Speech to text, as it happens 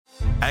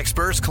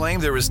Experts claim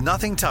there is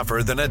nothing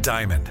tougher than a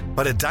diamond.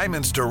 But at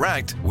Diamonds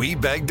Direct, we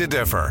beg to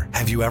differ.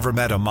 Have you ever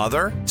met a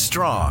mother?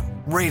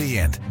 Strong,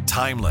 radiant,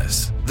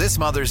 timeless. This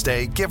Mother's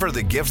Day, give her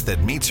the gift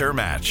that meets her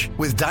match.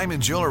 With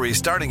diamond jewelry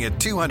starting at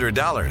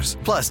 $200.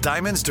 Plus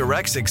Diamonds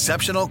Direct's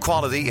exceptional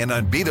quality and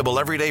unbeatable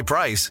everyday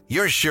price,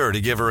 you're sure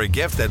to give her a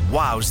gift that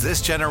wows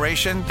this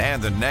generation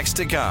and the next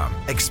to come.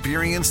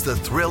 Experience the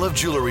thrill of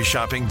jewelry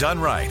shopping done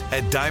right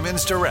at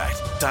Diamonds Direct.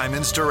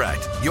 Diamonds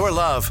Direct. Your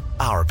love,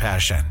 our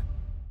passion.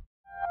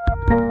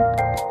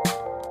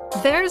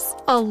 There's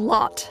a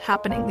lot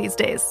happening these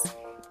days,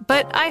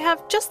 but I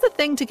have just the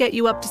thing to get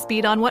you up to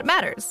speed on what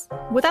matters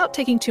without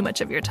taking too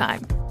much of your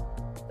time.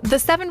 The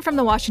 7 from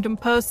the Washington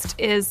Post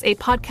is a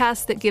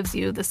podcast that gives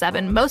you the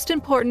 7 most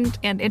important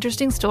and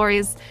interesting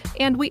stories,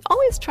 and we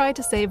always try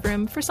to save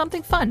room for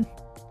something fun.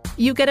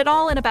 You get it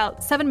all in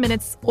about 7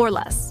 minutes or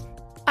less.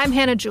 I'm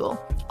Hannah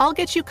Jewell. I'll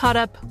get you caught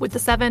up with the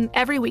 7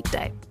 every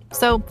weekday.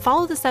 So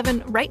follow the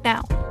 7 right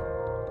now.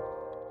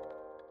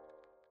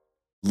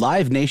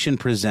 Live Nation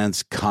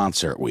presents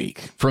Concert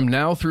Week. From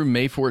now through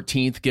May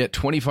 14th, get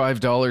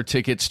 $25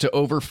 tickets to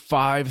over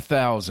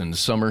 5,000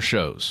 summer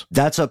shows.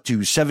 That's up to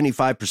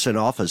 75%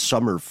 off a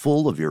summer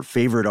full of your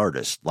favorite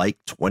artists, like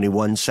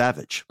 21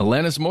 Savage,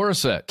 Alanis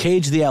Morissette,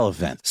 Cage the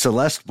Elephant,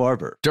 Celeste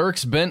Barber,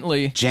 Dierks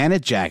Bentley,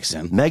 Janet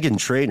Jackson, Meghan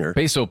Trainor,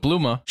 Peso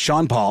Pluma,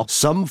 Sean Paul,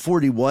 Sum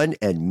 41,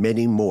 and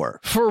many more.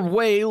 for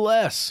way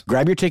less.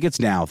 Grab your tickets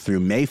now through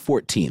May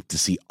 14th to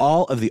see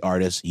all of the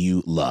artists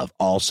you love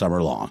all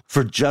summer long.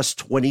 For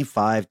just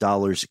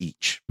 $25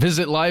 each.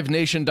 Visit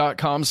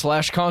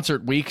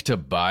livenation.com/Concert Week to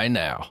buy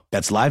now.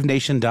 That's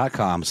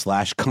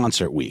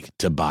livenation.com/Concert Week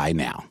to buy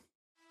now.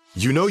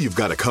 You know you've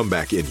got a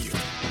comeback in you.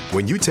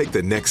 When you take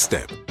the next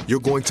step, you're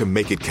going to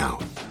make it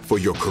count. For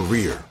your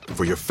career,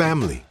 for your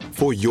family,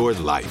 for your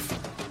life.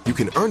 You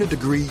can earn a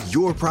degree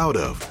you're proud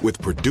of with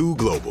Purdue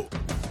Global.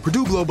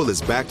 Purdue Global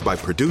is backed by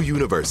Purdue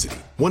University,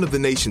 one of the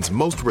nation's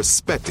most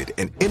respected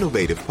and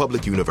innovative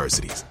public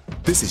universities.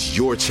 This is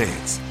your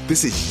chance.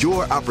 This is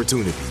your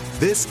opportunity.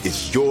 This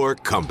is your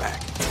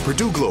comeback.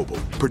 Purdue Global,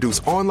 Purdue's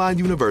online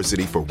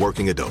university for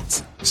working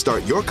adults.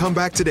 Start your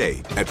comeback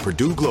today at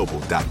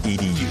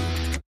purdueglobal.edu.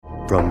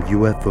 From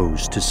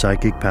UFOs to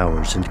psychic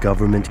powers and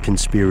government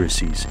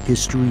conspiracies,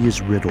 history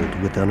is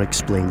riddled with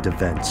unexplained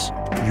events.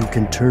 You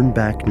can turn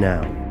back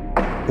now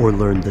or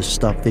learn the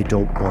stuff they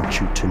don't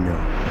want you to know.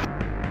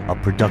 A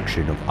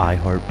production of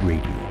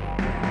iHeartRadio.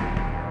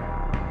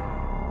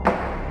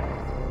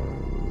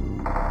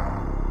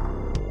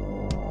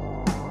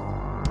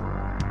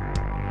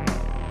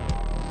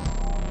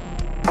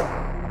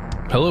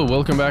 Hello,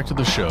 welcome back to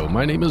the show.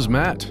 My name is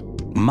Matt.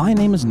 My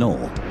name is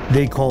Noel.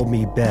 They call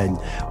me Ben.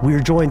 We're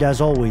joined, as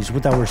always,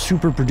 with our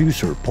super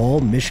producer, Paul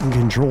Mission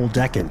Control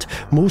Decant.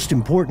 Most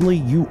importantly,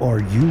 you are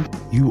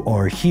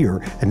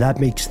here, and that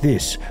makes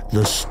this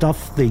the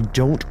stuff they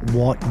don't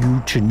want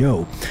you to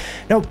know.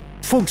 Now,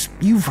 folks,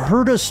 you've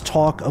heard us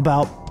talk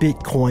about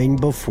Bitcoin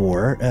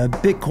before.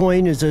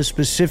 Bitcoin is a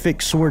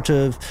specific sort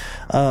of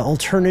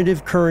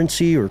alternative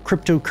currency or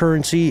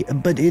cryptocurrency,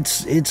 but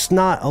it's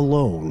not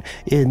alone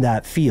in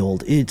that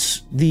field.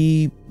 It's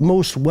the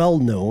most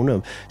well-known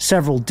of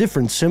several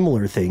different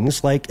similar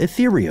things like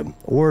Ethereum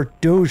or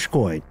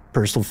Dogecoin.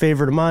 Personal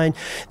favorite of mine,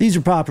 these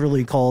are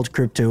popularly called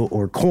crypto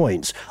or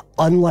coins.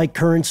 Unlike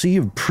currency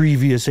of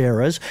previous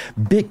eras,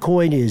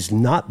 Bitcoin is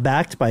not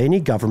backed by any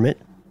government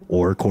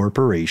or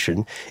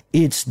corporation.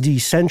 It's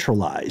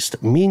decentralized,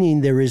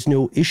 meaning there is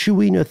no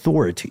issuing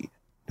authority,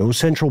 no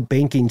central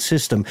banking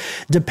system.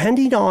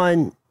 Depending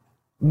on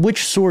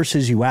which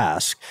sources you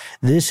ask,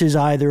 this is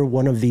either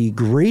one of the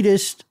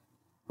greatest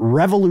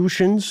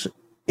revolutions,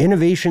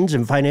 innovations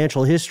in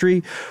financial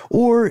history,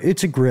 or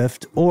it's a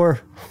grift,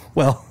 or,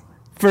 well,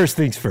 first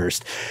things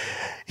first.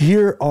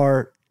 Here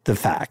are the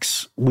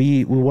facts.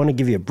 We want to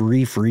give you a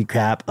brief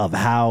recap of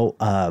how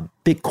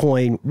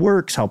Bitcoin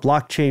works, how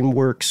blockchain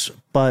works,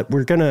 but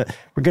we're gonna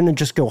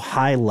just go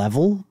high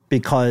level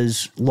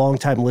because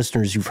longtime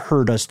listeners, you've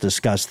heard us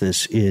discuss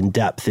this in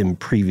depth in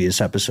previous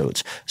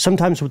episodes,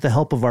 sometimes with the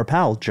help of our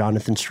pal,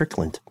 Jonathan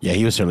Strickland. Yeah,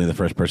 he was certainly the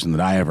first person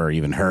that I ever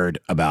even heard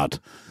about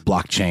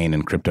blockchain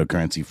and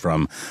cryptocurrency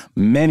from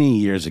many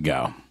years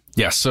ago.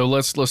 Yes, so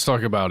let's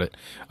talk about it.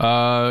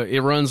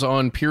 It runs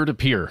on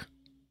peer-to-peer.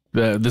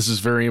 This is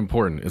very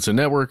important. It's a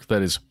network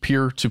that is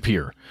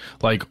peer-to-peer,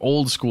 like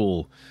old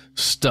school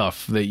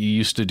stuff that you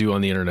used to do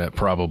on the internet,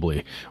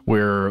 probably,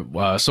 where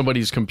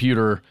somebody's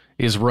computer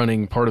is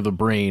running part of the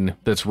brain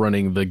that's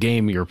running the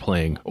game you're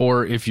playing.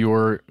 Or if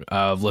you're,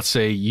 let's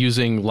say,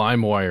 using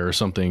LimeWire or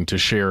something to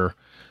share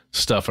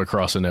stuff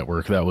across a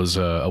network, that was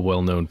a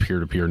well-known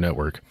peer-to-peer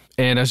network.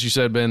 And as you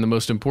said, Ben, the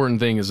most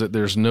important thing is that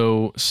there's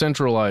no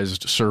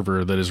centralized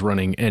server that is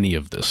running any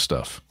of this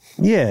stuff.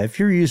 Yeah, if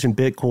you're using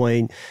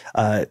Bitcoin,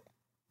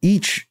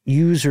 each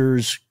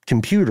user's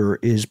computer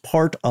is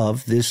part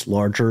of this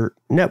larger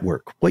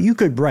network, what you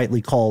could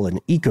rightly call an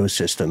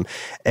ecosystem,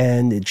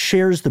 and it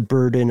shares the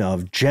burden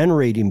of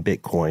generating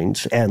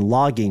Bitcoins and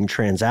logging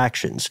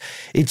transactions.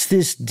 It's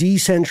this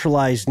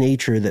decentralized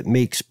nature that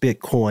makes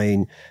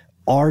Bitcoin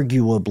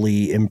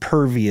arguably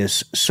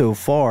impervious so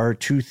far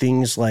to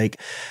things like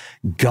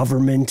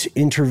government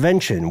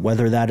intervention,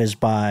 whether that is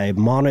by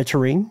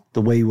monitoring,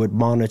 the way you would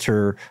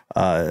monitor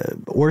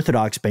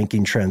orthodox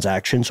banking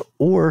transactions,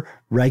 or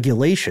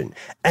regulation.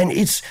 And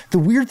the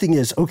weird thing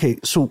is, okay,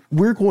 so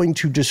we're going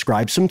to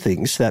describe some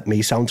things that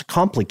may sound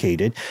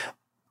complicated,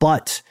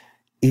 but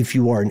if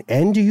you are an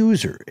end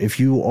user, if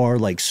you are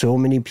like so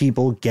many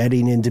people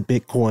getting into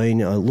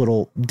Bitcoin, a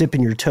little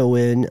dipping your toe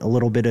in a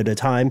little bit at a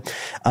time,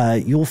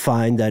 you'll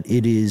find that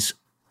it is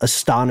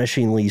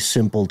astonishingly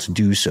simple to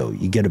do so.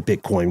 You get a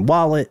Bitcoin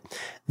wallet.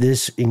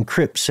 This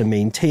encrypts and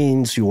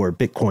maintains your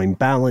Bitcoin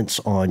balance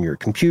on your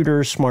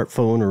computer,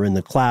 smartphone, or in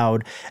the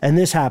cloud. And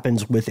this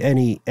happens with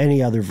any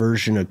other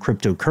version of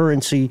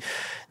cryptocurrency.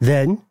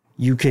 Then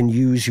you can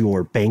use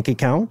your bank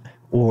account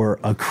or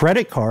a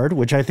credit card,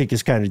 which I think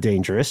is kind of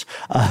dangerous,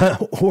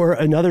 or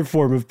another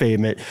form of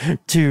payment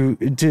to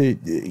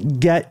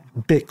get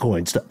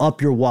Bitcoins, to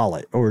up your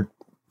wallet, or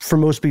for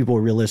most people,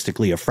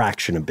 realistically, a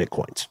fraction of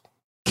Bitcoins.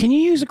 Can you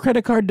use a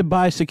credit card to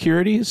buy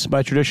securities,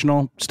 buy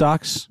traditional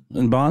stocks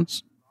and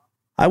bonds?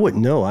 I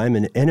wouldn't know. I'm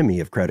an enemy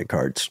of credit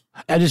cards.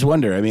 I just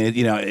wonder. I mean,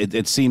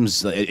 it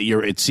seems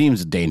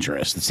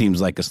dangerous. It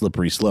seems like a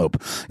slippery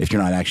slope if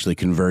you're not actually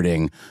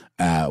converting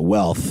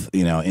wealth,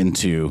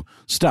 into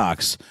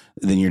stocks.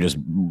 Then you're just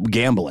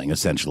gambling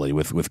essentially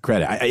with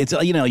credit.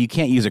 You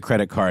can't use a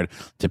credit card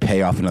to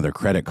pay off another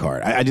credit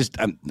card.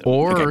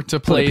 To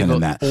play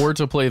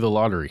the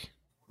lottery,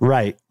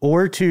 right?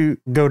 Or to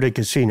go to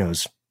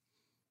casinos.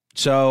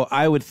 So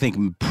I would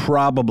think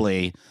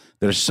probably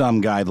there's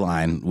some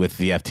guideline with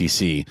the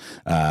FTC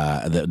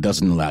that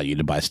doesn't allow you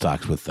to buy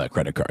stocks with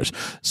credit cards.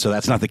 So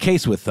that's not the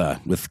case with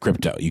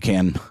crypto. You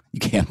can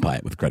buy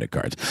it with credit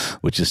cards,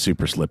 which is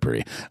super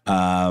slippery.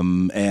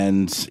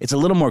 And it's a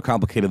little more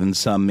complicated than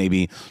some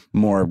maybe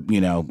more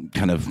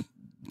kind of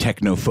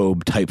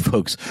technophobe type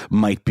folks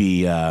might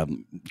be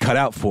cut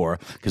out for,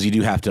 because you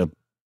do have to.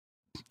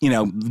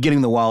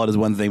 Getting the wallet is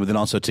one thing, but then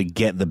also to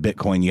get the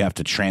Bitcoin, you have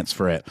to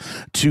transfer it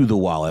to the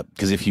wallet.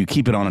 Because if you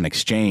keep it on an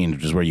exchange,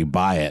 which is where you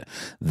buy it,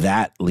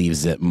 that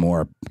leaves it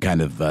more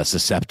kind of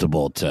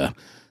susceptible to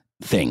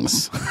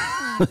things.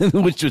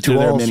 To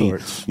all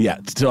sorts. Yeah,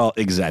 to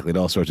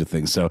all sorts of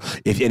things. So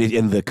if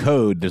in the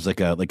code, there's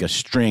like a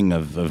string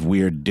of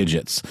weird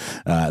digits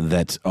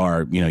that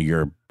are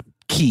your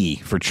key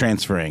for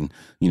transferring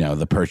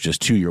the purchase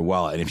to your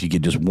wallet. And if you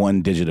get just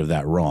one digit of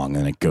that wrong,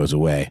 then it goes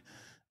away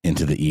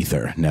into the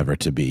ether, never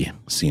to be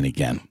seen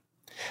again.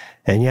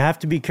 And you have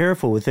to be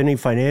careful with any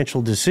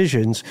financial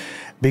decisions,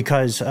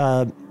 because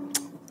I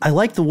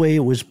like the way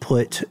it was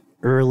put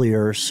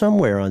earlier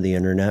somewhere on the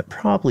internet,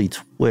 probably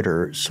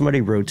Twitter.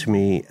 Somebody wrote to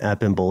me at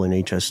Bimble and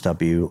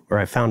HSW, or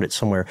I found it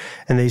somewhere,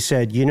 and they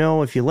said,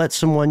 if you let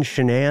someone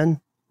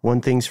shenan, one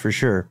thing's for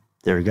sure,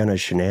 they're going to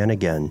shenan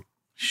again.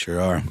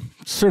 Sure are.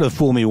 Sort of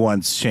fool me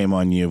once, shame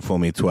on you, fool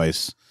me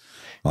twice.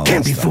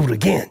 Can't be fooled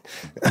again.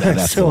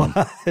 Yeah,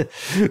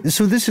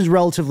 so this is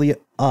relatively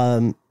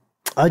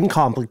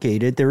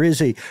uncomplicated. There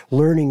is a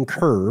learning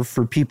curve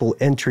for people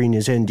entering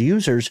as end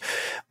users.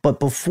 But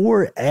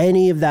before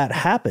any of that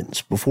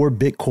happens, before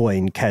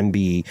Bitcoin can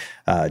be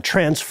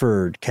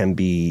transferred, can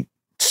be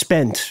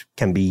spent,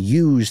 can be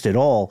used at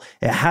all,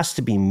 it has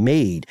to be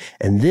made.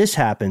 And this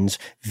happens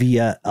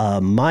via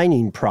a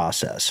mining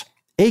process.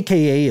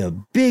 AKA a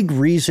big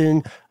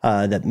reason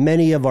that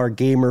many of our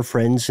gamer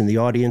friends in the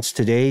audience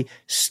today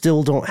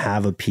still don't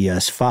have a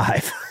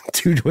PS5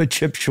 due to a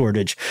chip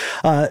shortage.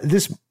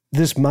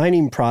 This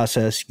mining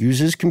process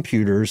uses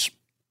computers.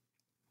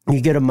 You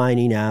get a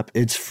mining app.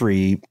 It's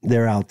free.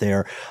 They're out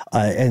there.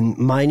 And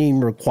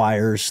mining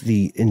requires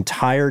the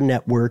entire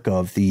network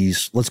of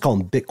these, let's call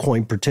them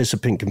Bitcoin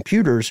participant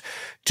computers,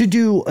 to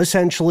do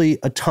essentially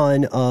a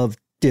ton of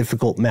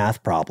difficult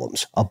math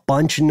problems, a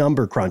bunch of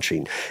number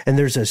crunching. And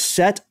there's a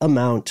set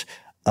amount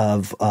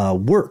of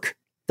work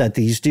that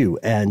these do.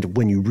 And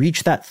when you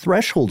reach that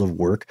threshold of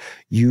work,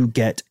 you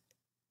get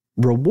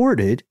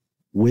rewarded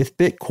with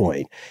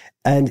Bitcoin.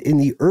 And in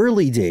the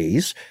early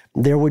days,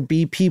 there would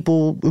be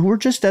people who were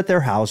just at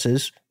their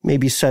houses,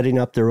 maybe setting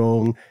up their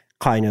own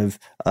kind of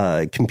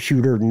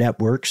computer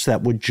networks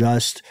that would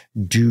just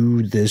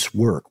do this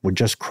work, would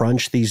just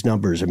crunch these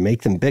numbers and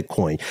make them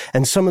Bitcoin.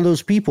 And some of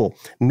those people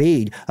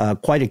made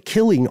quite a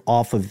killing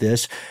off of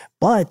this.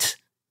 But,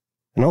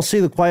 and I'll say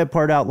the quiet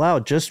part out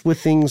loud, just with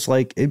things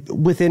like,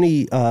 with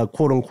any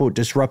quote unquote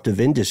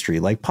disruptive industry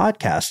like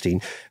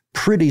podcasting,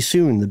 pretty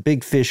soon the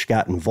big fish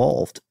got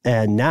involved.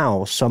 And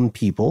now some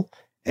people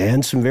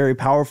and some very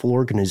powerful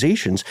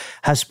organizations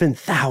have spent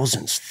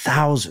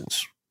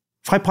thousands,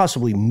 quite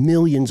possibly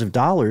millions of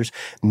dollars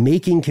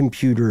making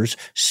computers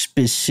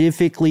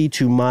specifically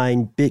to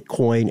mine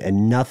Bitcoin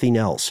and nothing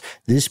else.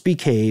 This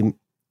became,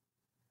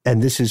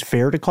 and this is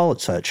fair to call it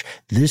such,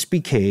 this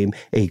became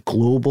a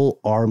global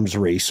arms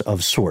race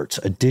of sorts,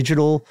 a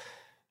digital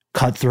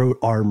cutthroat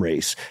arm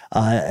race.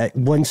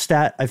 One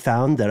stat I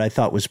found that I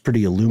thought was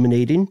pretty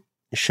illuminating,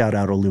 shout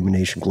out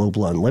Illumination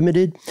Global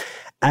Unlimited.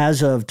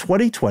 As of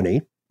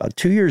 2020, about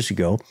 2 years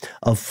ago,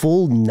 a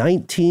full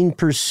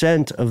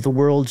 19% of the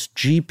world's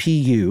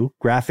GPU,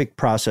 graphic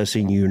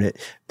processing unit,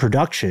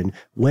 production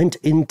went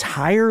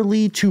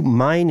entirely to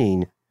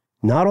mining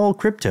not all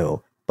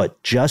crypto,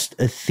 but just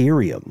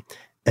Ethereum.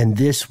 And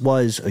this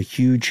was a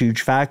huge,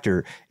 huge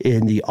factor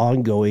in the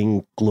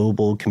ongoing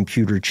global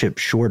computer chip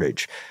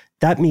shortage.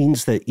 That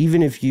means that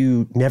even if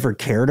you never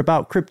cared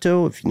about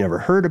crypto, if you never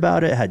heard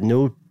about it, had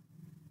no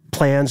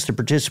plans to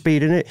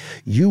participate in it,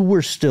 you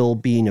were still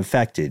being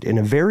affected in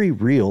a very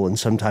real and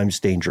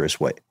sometimes dangerous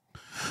way.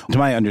 To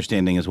my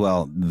understanding as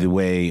well, the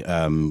way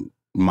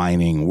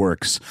mining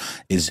works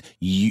is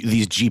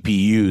these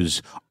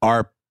GPUs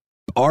are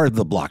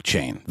the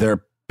blockchain.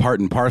 They're part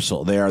and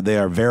parcel. They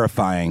are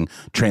verifying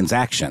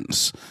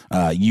transactions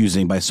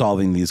by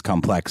solving these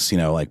complex,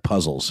 like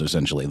puzzles,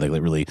 essentially, like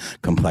really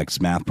complex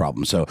math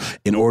problems. So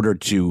in order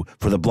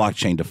for the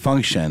blockchain to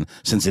function,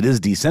 since it is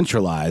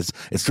decentralized,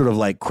 it's sort of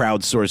like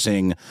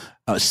crowdsourcing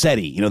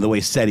SETI, the way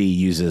SETI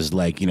uses,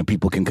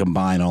 people can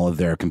combine all of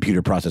their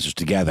computer processors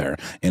together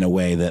in a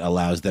way that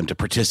allows them to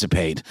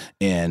participate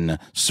in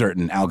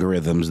certain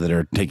algorithms that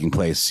are taking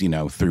place,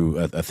 through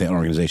an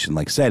organization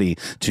like SETI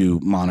to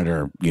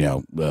monitor,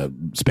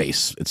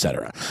 space, et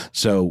cetera.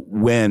 So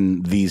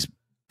when these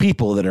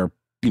people that are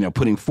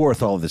putting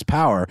forth all of this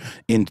power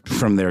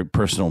from their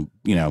personal,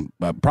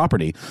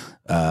 property,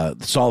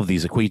 solve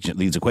these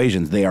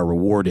equations, they are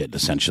rewarded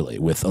essentially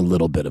with a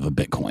little bit of a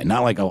Bitcoin,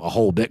 not like a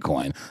whole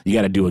Bitcoin. You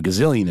got to do a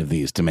gazillion of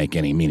these to make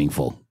any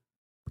meaningful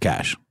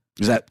cash.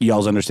 Is that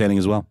y'all's understanding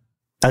as well?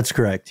 That's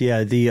correct.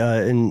 Yeah, the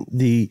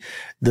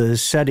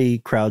SETI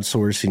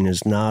crowdsourcing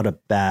is not a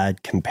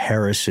bad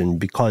comparison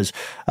because,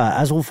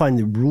 as we'll find,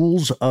 the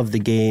rules of the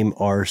game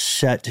are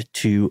set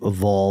to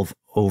evolve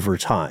over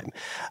time.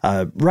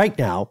 Right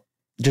now,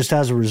 just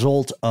as a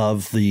result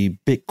of the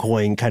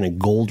Bitcoin kind of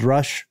gold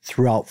rush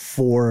throughout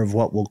 4 of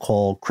what we'll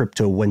call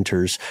crypto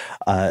winters,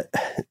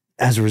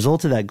 as a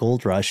result of that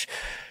gold rush,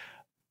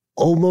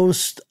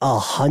 almost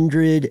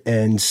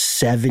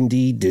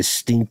 170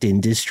 distinct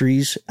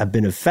industries have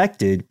been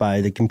affected by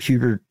the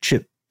computer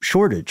chip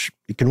shortage.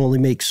 You can only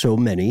make so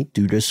many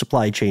due to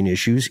supply chain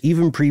issues,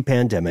 even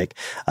pre-pandemic.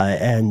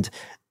 And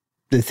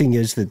the thing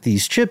is that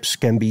these chips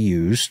can be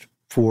used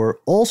for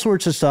all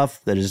sorts of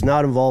stuff that is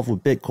not involved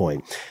with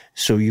Bitcoin.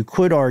 So you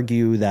could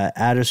argue that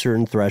at a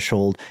certain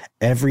threshold,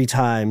 every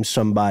time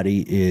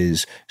somebody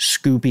is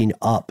scooping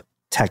up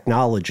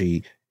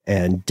technology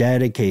and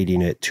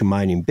dedicating it to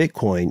mining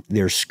Bitcoin,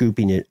 they're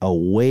scooping it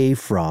away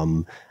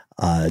from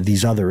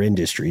these other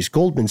industries.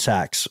 Goldman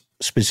Sachs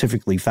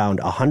specifically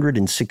found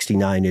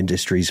 169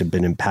 industries have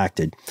been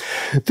impacted.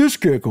 This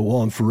can't go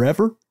on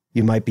forever,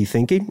 you might be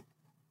thinking.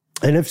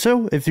 And if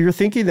so, if you're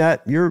thinking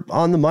that, you're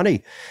on the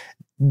money.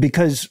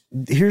 Because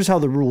here's how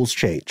the rules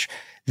change.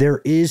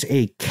 There is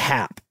a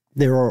cap.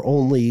 There are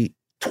only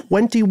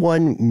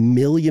 21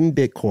 million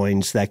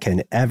Bitcoins that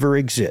can ever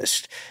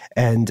exist.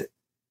 And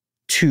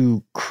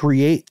to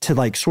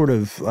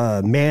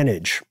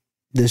manage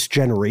this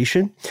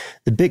generation,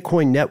 the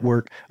Bitcoin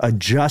network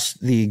adjusts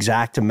the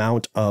exact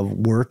amount of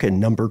work and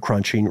number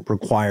crunching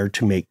required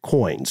to make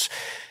coins.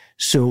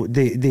 So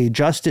they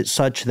adjust it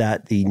such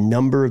that the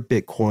number of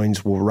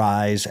Bitcoins will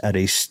rise at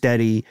a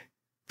steady,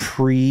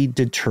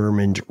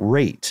 predetermined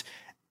rate.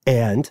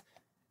 And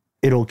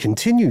it'll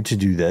continue to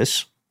do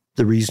this,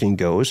 the reasoning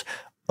goes,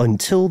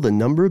 until the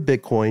number of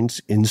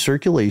Bitcoins in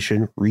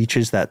circulation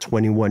reaches that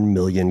 21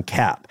 million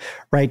cap.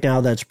 Right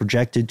now, that's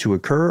projected to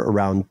occur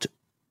around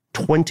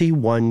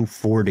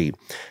 2140.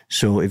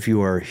 So if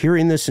you are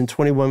hearing this in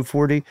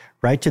 2140,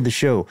 write to the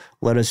show.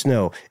 Let us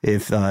know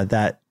if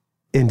that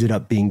ended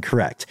up being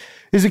correct.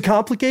 Is it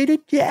complicated?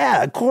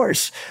 Yeah, of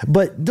course.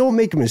 But don't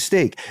make a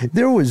mistake.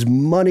 There was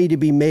money to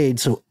be made,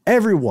 so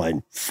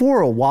everyone,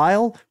 for a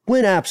while,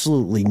 went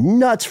absolutely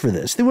nuts for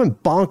this. They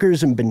went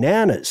bonkers and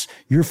bananas.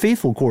 Your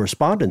faithful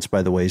correspondents,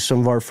 by the way, some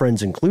of our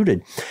friends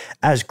included.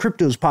 As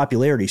crypto's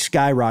popularity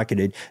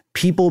skyrocketed,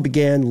 people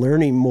began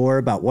learning more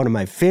about one of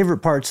my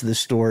favorite parts of the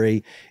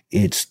story.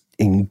 It's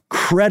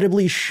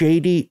incredibly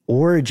shady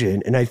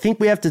origin. And I think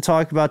we have to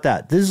talk about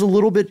that. This is a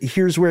little bit,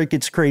 here's where it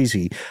gets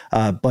crazy,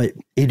 but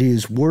it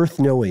is worth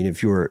knowing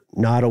if you're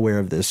not aware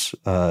of this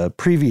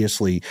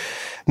previously.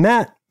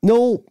 Matt,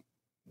 Noel,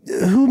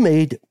 who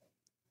made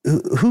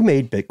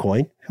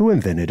Bitcoin? Who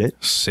invented it?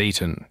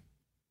 Satan.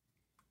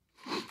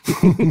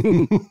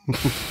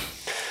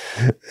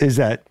 Is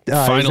that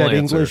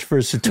English for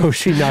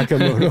Satoshi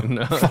Nakamoto?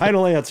 No.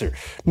 Final answer.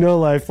 No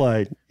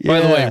lifeline. Yeah.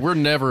 By the way, we're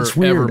never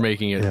ever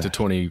making it to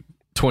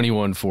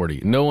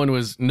 2140. No one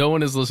is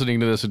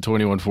listening to this in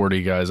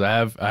 2140, guys.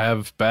 I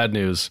have bad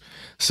news.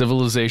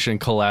 Civilization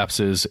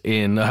collapses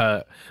in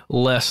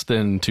less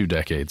than 2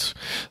 decades.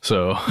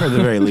 So, or at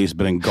the very least,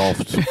 but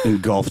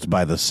engulfed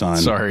by the sun.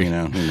 Sorry, who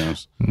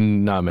knows?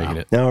 Not making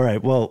it. All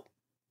right. Well,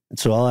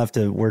 so I'll have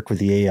to work with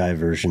the AI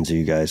versions of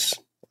you guys.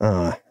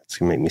 It's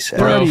going to make me sad.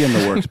 They're already in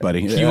the works,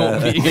 buddy. You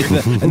won't be.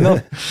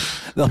 And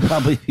they'll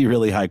probably be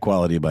really high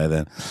quality by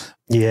then.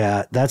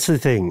 Yeah, that's the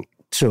thing.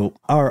 So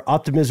our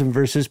optimism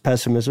versus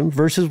pessimism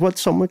versus what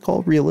some would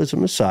call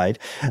realism aside,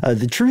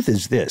 the truth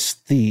is this: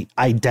 the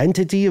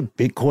identity of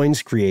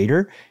Bitcoin's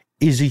creator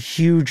is a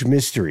huge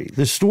mystery.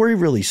 The story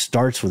really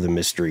starts with a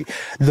mystery.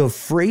 The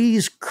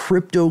phrase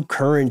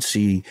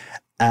cryptocurrency,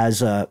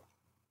 as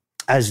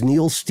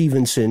Neil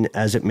Stephenson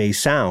as it may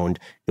sound,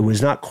 it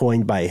was not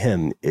coined by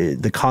him.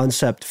 The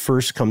concept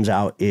first comes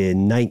out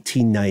in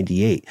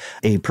 1998.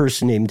 A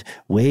person named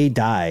Wei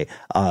Dai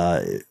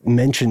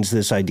mentions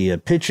this idea,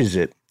 pitches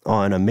it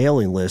on a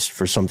mailing list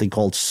for something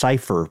called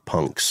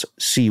cypherpunks,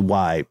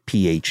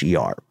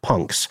 CYPHER,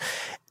 punks.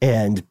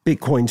 And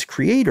Bitcoin's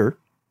creator,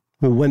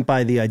 who went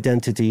by the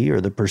identity or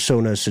the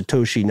persona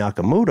Satoshi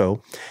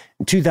Nakamoto,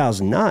 in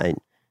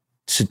 2009,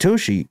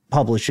 Satoshi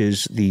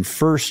publishes the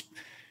first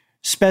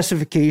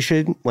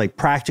specification, like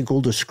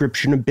practical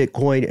description of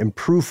Bitcoin and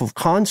proof of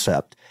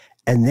concept.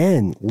 And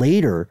then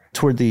later,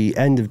 toward the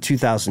end of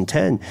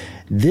 2010,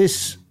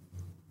 this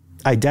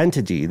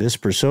identity, this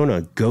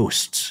persona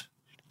ghosts.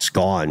 It's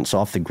gone. It's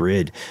off the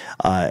grid.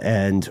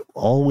 And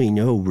all we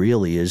know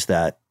really is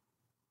that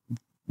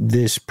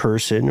this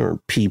person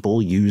or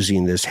people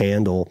using this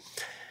handle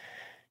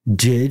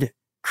did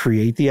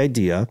create the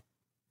idea,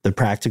 the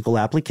practical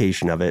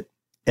application of it,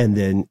 and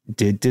then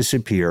did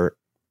disappear.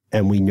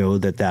 And we know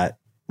that that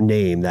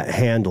name, that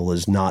handle,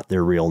 is not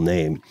their real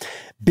name.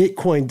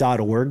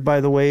 Bitcoin.org, by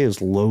the way,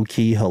 is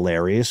low-key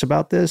hilarious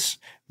about this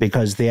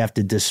because they have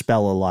to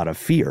dispel a lot of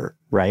fear,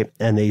 right?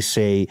 And they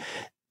say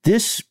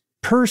this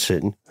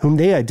person, whom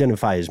they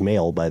identify as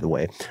male, by the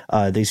way,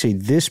 they say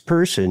this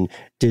person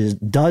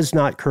does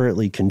not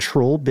currently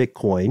control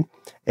Bitcoin,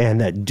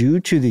 and that due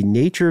to the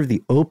nature of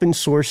the open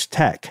source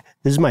tech,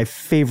 this is my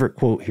favorite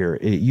quote here.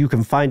 You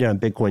can find it on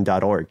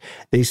bitcoin.org.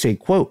 They say,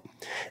 quote,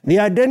 "The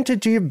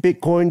identity of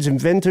Bitcoin's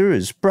inventor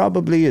is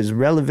probably as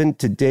relevant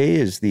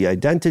today as the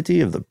identity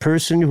of the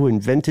person who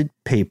invented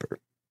paper."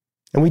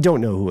 And we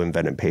don't know who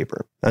invented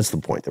paper. That's the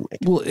point they're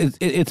making. Well,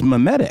 it's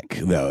mimetic,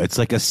 though. It's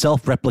like a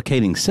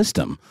self-replicating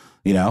system,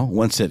 you know,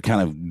 once it kind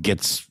of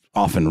gets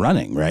off and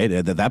running, right?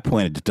 At that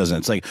point, it doesn't.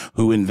 It's like,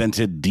 who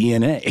invented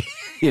DNA?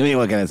 I mean,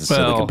 look, it's a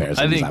silly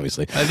comparison,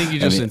 obviously. I think you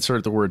just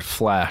insert the word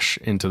flash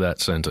into that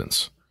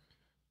sentence.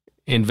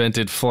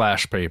 Invented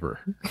flash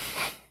paper.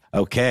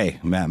 Okay,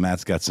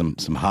 Matt's got some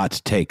hot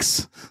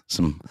takes,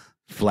 some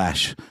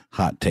flash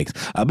hot takes.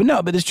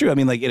 But it's true. I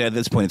mean, like, at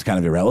this point, it's kind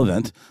of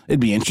irrelevant. It'd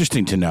be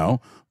interesting to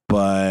know.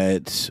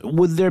 But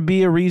would there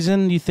be a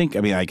reason, you think?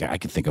 I mean, I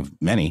could think of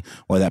many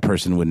why that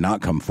person would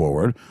not come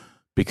forward,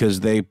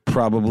 because they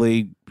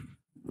probably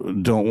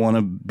don't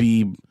want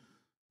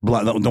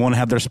to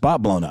have their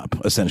spot blown up,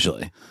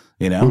 essentially,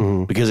 you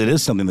know, because it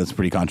is something that's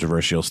pretty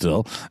controversial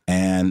still.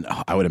 And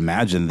I would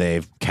imagine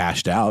they've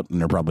cashed out and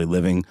they're probably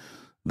living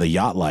the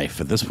yacht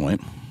life at this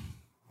point.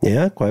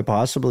 Yeah, quite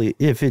possibly,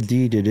 if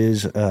indeed it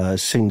is a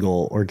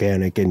single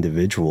organic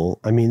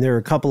individual. I mean, there are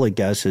a couple of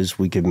guesses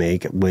we could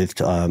make with,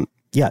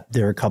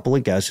 there are a couple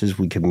of guesses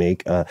we could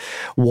make.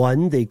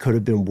 One, they could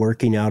have been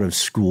working out of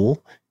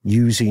school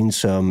using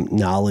some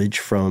knowledge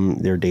from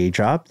their day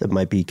job that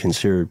might be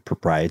considered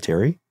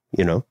proprietary.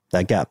 You know,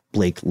 that got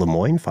Blake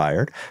Lemoine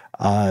fired.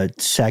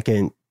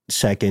 Second,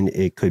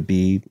 it could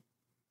be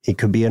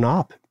an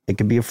op. It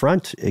could be a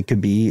front. It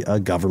could be a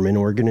government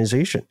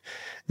organization.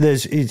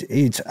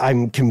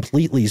 I'm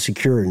completely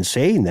secure in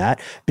saying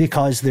that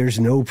because there's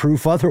no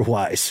proof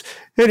otherwise.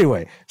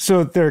 Anyway,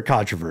 so there are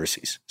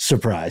controversies.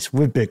 Surprise,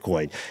 with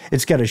Bitcoin.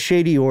 It's got a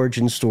shady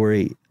origin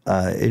story.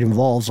 It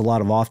involves a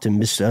lot of often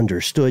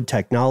misunderstood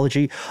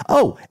technology.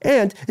 Oh,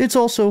 and it's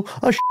also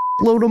a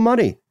load of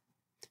money.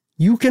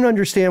 You can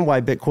understand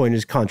why Bitcoin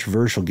is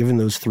controversial given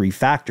those three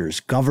factors.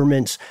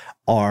 Governments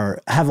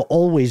have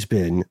always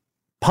been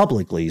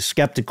publicly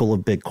skeptical of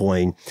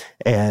Bitcoin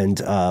and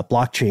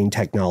blockchain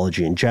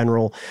technology in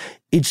general.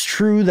 It's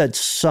true that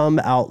some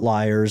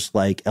outliers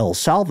like El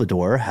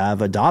Salvador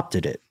have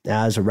adopted it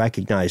as a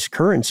recognized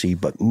currency,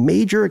 but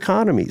major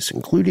economies,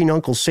 including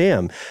Uncle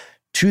Sam,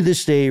 to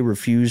this day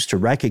refuse to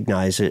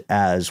recognize it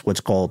as what's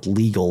called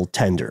legal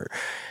tender.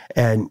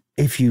 And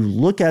if you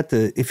look at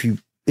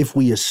if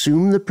we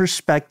assume the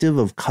perspective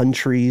of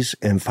countries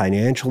and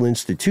financial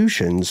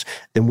institutions,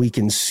 then we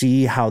can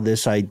see how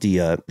this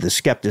idea, the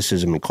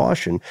skepticism and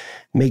caution,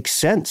 makes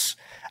sense.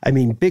 I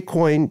mean,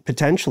 Bitcoin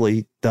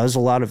potentially does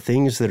a lot of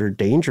things that are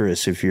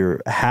dangerous if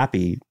you're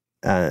happy,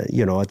 at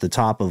the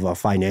top of a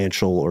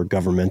financial or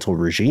governmental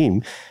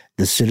regime.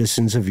 The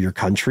citizens of your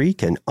country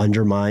can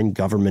undermine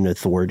government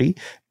authority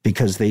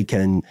because they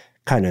can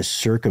kind of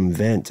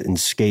circumvent and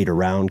skate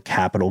around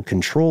capital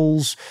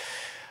controls.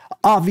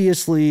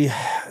 Obviously,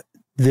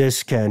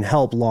 this can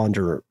help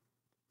launder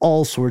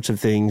all sorts of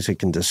things. It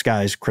can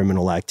disguise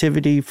criminal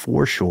activity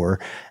for sure.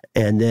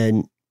 And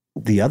then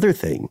the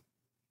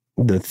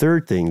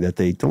third thing that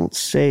they don't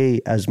say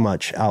as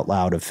much out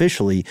loud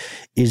officially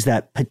is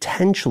that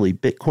potentially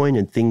Bitcoin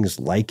and things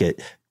like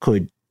it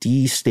could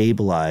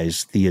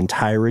destabilize the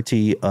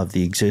entirety of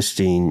the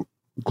existing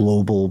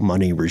global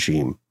money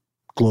regime,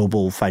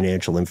 global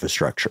financial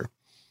infrastructure.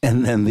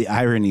 And then the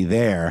irony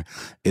there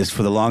is,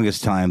 for the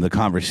longest time, the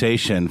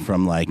conversation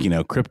from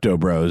crypto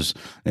bros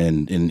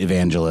and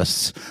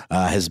evangelists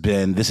has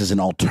been, this is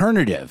an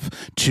alternative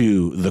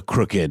to the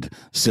crooked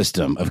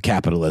system of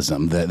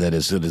capitalism that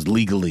is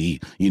legally,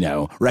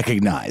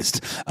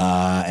 recognized.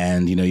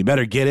 And you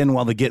better get in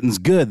while the getting's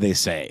good, they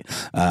say,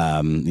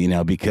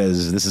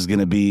 because this is going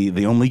to be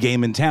the only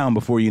game in town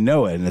before you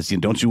know it. And it's,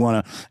 don't you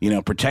want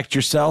to, protect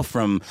yourself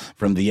from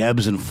the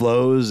ebbs and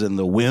flows and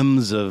the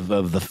whims of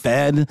the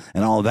Fed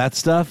and all that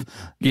stuff?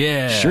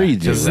 Yeah, sure you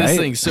do. Because right? This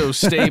thing's so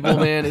stable,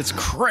 man. It's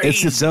crazy.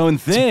 It's its own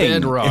thing. It's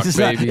bedrock,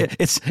 baby.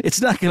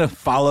 It's not going to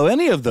follow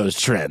any of those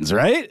trends,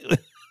 right?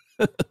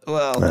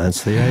 Well,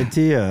 that's the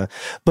idea.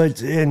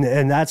 But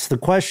and that's the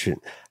question.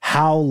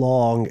 How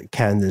long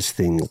can this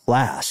thing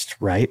last,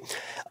 right?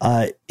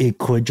 It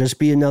could just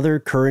be another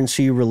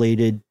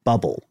currency-related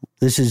bubble.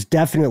 This has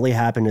definitely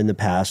happened in the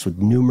past with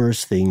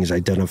numerous things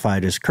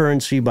identified as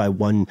currency by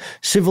one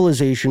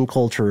civilization,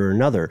 culture, or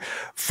another.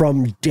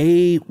 From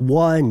day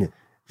one,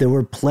 there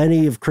were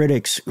plenty of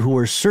critics who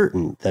were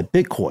certain that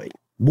Bitcoin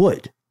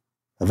would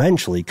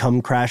eventually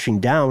come crashing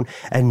down,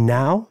 and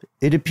now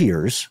it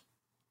appears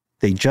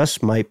they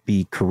just might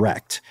be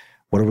correct.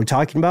 What are we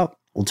talking about?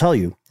 We'll tell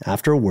you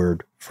after a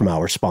word from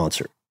our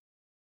sponsor.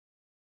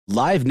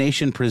 Live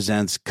Nation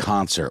presents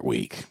Concert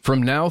Week.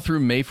 From now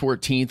through May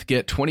 14th,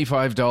 get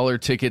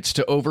 $25 tickets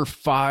to over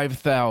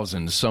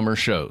 5,000 summer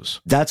shows.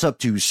 That's up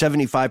to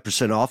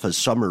 75% off a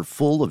summer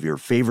full of your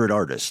favorite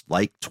artists,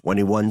 like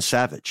 21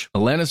 Savage,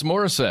 Alanis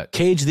Morissette,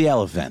 Cage the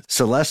Elephant,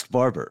 Celeste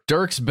Barber,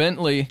 Dierks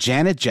Bentley,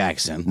 Janet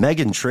Jackson,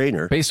 Meghan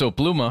Trainor, Peso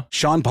Pluma,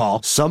 Sean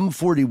Paul, Sum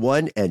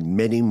 41, and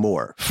many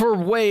more. For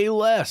way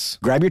less.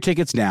 Grab your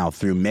tickets now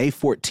through May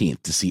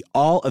 14th to see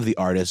all of the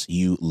artists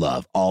you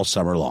love all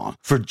summer long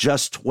for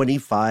just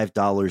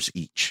 $25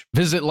 each.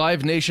 Visit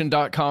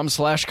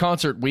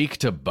livenation.com/concert week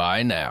to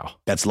buy now.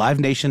 That's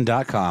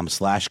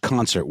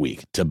livenation.com/concert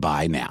week to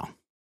buy now.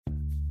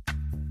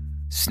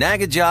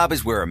 Snag a Job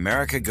is where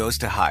America goes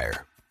to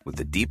hire, with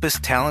the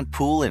deepest talent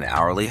pool in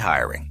hourly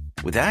hiring.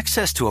 With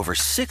access to over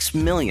 6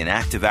 million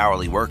active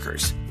hourly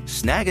workers,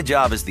 Snag a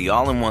Job is the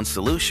all-in-one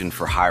solution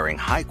for hiring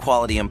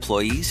high-quality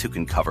employees who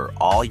can cover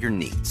all your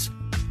needs.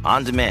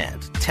 On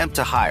demand, temp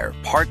to hire,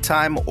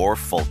 part-time or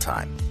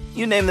full-time.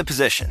 You name the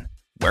position.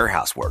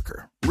 Warehouse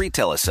worker,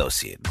 retail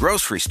associate,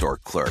 grocery store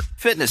clerk,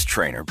 fitness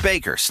trainer,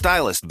 baker,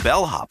 stylist,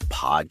 bellhop,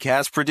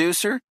 podcast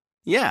producer.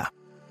 Yeah,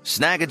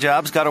 Snag a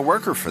Job's got a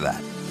worker for that.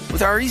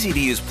 With our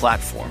easy-to-use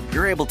platform,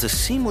 you're able to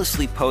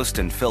seamlessly post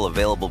and fill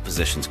available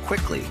positions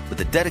quickly with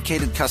a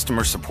dedicated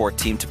customer support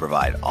team to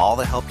provide all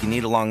the help you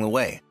need along the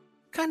way.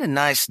 Kind of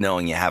nice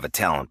knowing you have a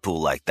talent pool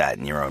like that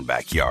in your own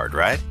backyard,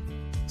 right?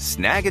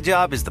 Snag a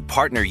Job is the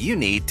partner you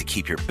need to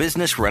keep your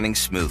business running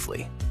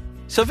smoothly.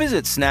 So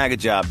visit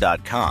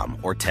snagajob.com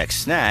or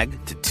text snag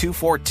to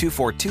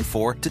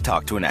 242424 to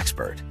talk to an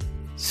expert.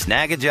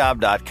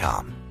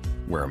 Snagajob.com,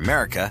 where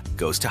America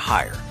goes to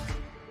hire.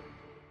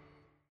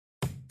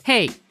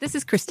 Hey, this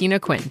is Christina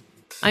Quinn.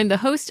 I'm the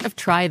host of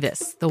Try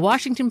This, the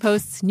Washington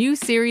Post's new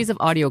series of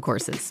audio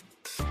courses.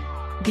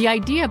 The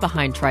idea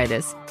behind Try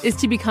This is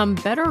to become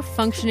better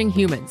functioning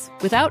humans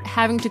without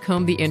having to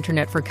comb the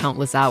internet for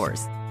countless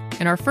hours.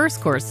 In our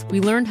first course,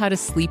 we learned how to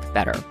sleep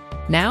better.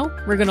 Now,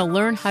 we're going to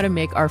learn how to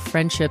make our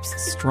friendships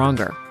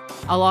stronger.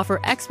 I'll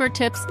offer expert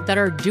tips that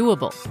are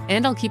doable,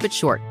 and I'll keep it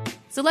short.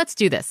 So let's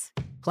do this.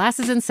 Class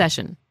is in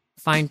session.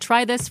 Find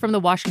Try This from the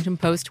Washington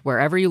Post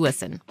wherever you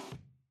listen.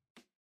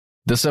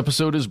 This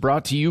episode is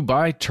brought to you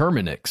by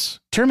Terminix.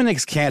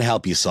 Terminix can't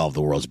help you solve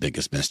the world's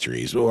biggest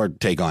mysteries or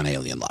take on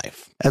alien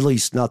life. At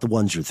least not the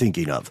ones you're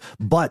thinking of.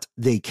 But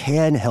they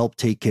can help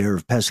take care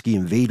of pesky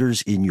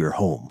invaders in your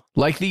home.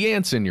 Like the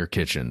ants in your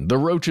kitchen, the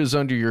roaches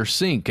under your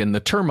sink, and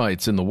the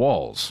termites in the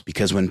walls.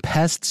 Because when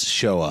pests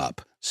show up,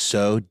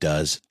 so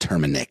does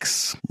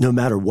Terminix. No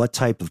matter what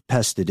type of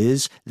pest it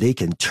is, they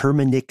can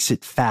Terminix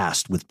it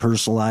fast with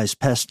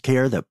personalized pest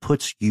care that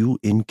puts you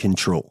in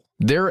control.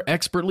 Their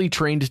expertly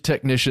trained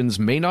technicians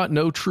may not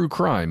know true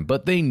crime,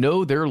 but they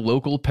know their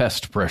local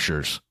pest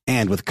pressures.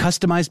 And with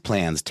customized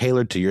plans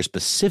tailored to your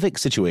specific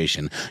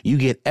situation, you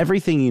get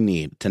everything you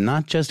need to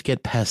not just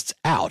get pests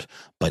out,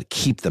 but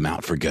keep them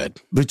out for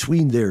good.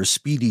 Between their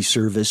speedy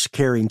service,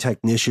 caring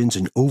technicians,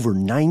 and over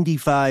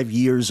 95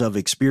 years of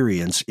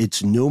experience,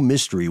 it's no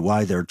mystery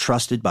why they're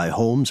trusted by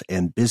homes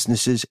and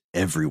businesses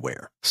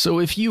everywhere. So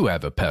if you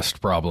have a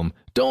pest problem,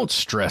 don't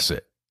stress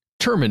it.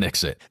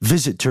 Terminix it.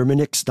 Visit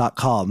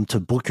Terminix.com to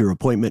book your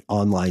appointment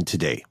online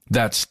today.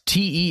 That's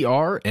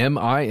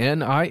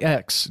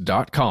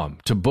TERMINIX.com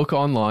to book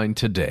online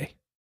today.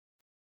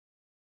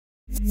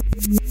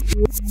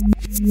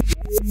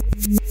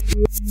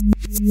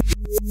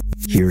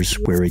 Here's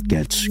where it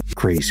gets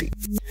crazy.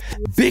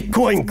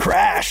 Bitcoin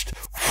crashed.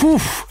 Whew.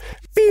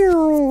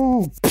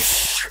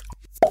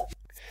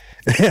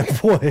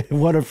 Boy,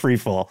 what a free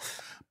fall.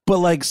 But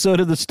like, so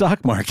did the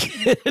stock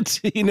market.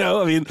 You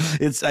know, I mean,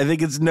 it's what we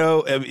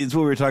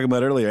were talking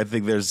about earlier. I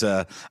think there's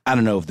I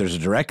don't know if there's a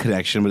direct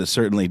connection, but it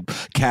certainly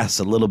casts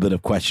a little bit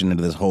of question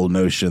into this whole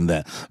notion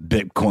that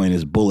Bitcoin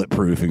is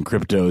bulletproof and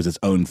crypto is its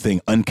own thing,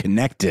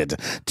 unconnected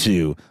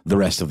to the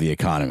rest of the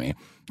economy.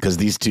 Because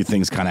these two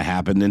things kind of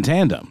happened in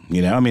tandem.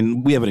 You know, I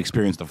mean, we haven't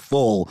experienced a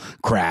full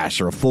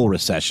crash or a full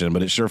recession,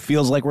 but it sure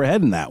feels like we're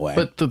heading that way.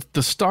 But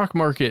the stock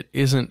market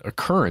isn't a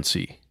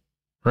currency,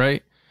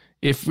 right?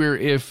 If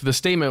the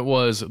statement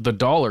was the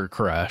dollar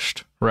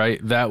crashed,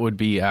 right, that would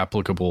be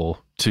applicable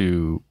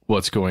to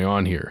what's going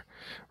on here,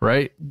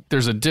 right?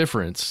 There's a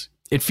difference.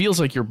 It feels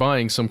like you're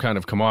buying some kind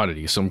of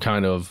commodity, some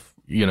kind of,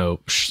 you know,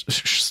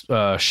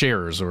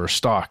 shares or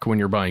stock when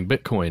you're buying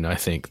Bitcoin. I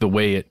think the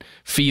way it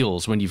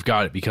feels when you've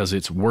got it, because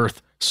it's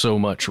worth so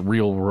much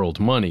real world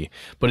money,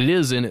 but it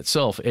is in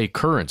itself a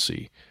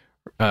currency.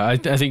 I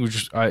think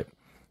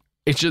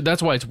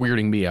that's why it's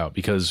weirding me out,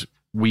 because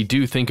we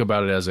do think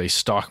about it as a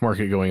stock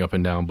market going up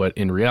and down, but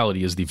in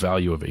reality is the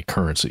value of a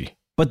currency.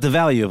 But the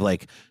value of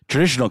like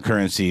traditional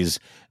currencies,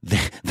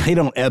 they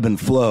don't ebb and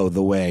flow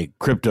the way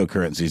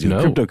cryptocurrencies do.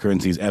 No.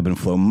 Cryptocurrencies ebb and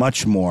flow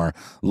much more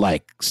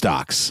like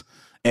stocks,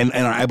 and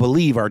I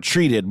believe are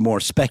treated more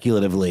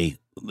speculatively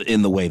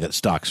in the way that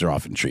stocks are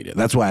often treated.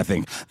 That's why I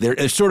think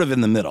they're sort of in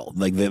the middle.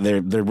 Like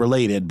they're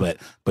related, but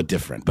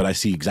different. But I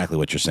see exactly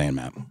what you're saying,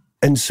 Matt.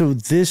 And so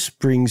this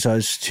brings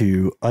us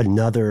to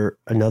another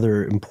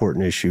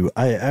important issue.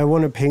 I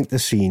want to paint the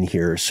scene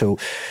here. So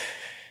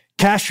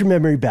cast your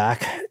memory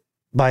back.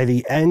 By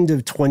the end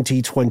of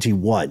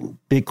 2021,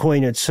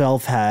 Bitcoin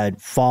itself had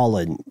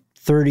fallen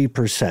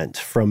 30%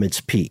 from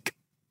its peak.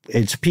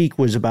 Its peak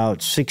was about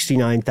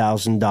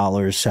 $69,000,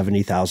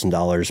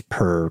 $70,000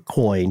 per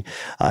coin,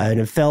 and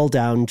it fell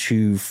down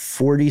to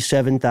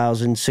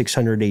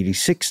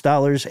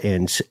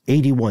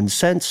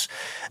 $47,686.81.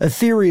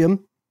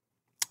 Ethereum,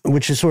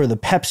 which is sort of the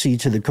Pepsi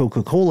to the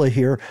Coca-Cola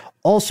here,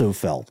 also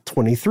fell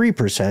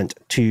 23%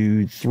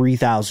 to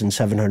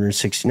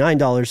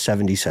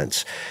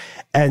 $3,769.70.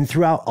 And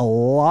throughout a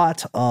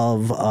lot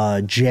of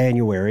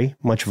January,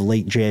 much of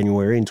late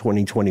January in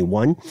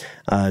 2021,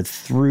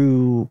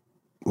 through,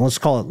 let's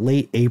call it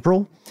late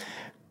April,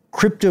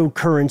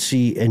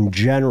 cryptocurrency in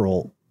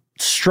general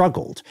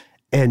struggled.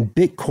 And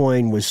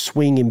Bitcoin was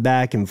swinging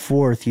back and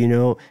forth, you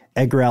know,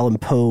 Edgar Allan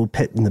Poe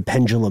in the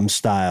pendulum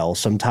style.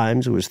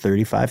 Sometimes it was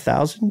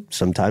 35,000.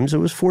 Sometimes it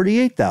was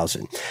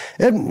 48,000.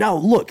 And now,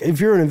 look, if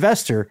you're an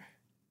investor,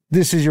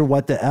 this is your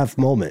what the F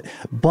moment.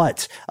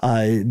 But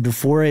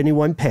before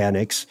anyone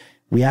panics,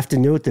 we have to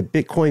note that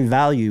Bitcoin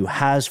value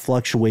has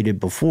fluctuated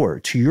before.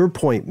 To your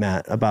point,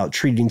 Matt, about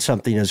treating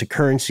something as a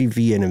currency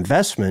via an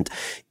investment,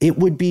 it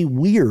would be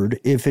weird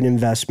if an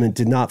investment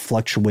did not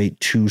fluctuate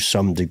to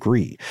some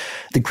degree.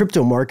 The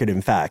crypto market,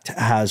 in fact,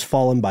 has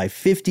fallen by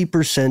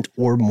 50%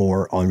 or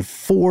more on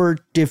 4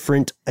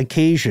 different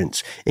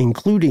occasions,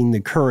 including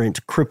the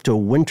current crypto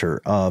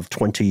winter of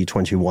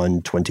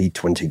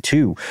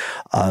 2021-2022.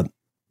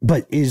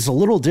 But is a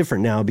little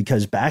different now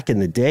because back in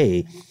the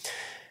day,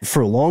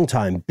 for a long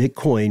time,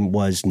 Bitcoin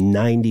was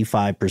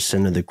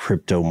 95% of the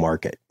crypto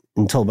market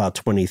until about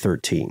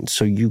 2013.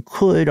 So you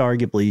could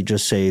arguably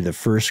just say the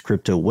first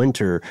crypto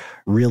winter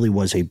really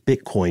was a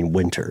Bitcoin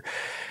winter.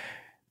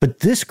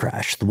 But this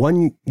crash, the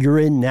one you're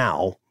in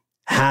now,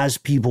 has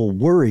people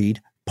worried,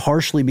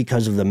 partially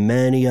because of the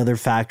many other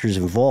factors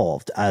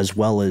involved, as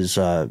well as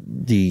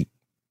the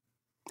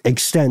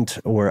extent,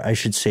 or I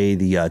should say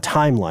the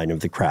timeline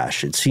of the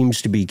crash. It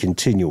seems to be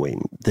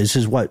continuing. This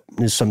is what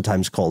is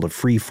sometimes called a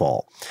free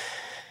fall.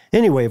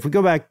 Anyway, if we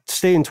go back,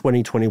 stay in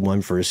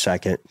 2021 for a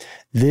second,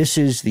 this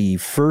is the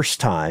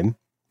first time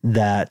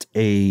that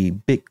a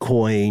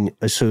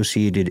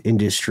Bitcoin-associated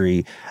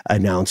industry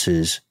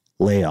announces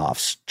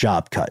layoffs,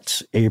 job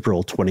cuts,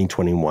 April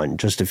 2021,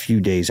 just a few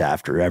days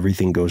after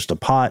everything goes to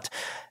pot.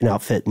 An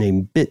outfit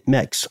named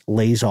BitMEX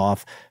lays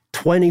off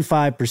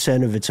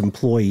 25% of its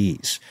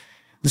employees.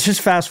 Let's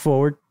just fast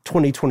forward,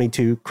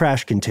 2022,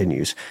 crash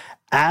continues.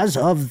 As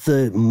of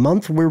the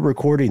month we're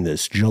recording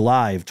this,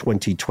 July of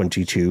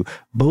 2022,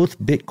 both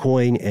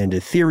Bitcoin and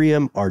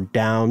Ethereum are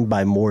down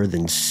by more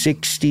than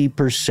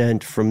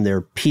 60% from their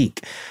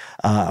peak.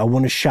 I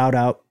want to shout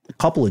out a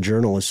couple of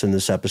journalists in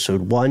this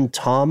episode. One,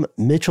 Tom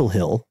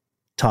Mitchell-Hill.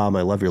 Tom,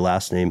 I love your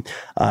last name,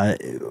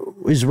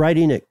 is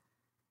writing at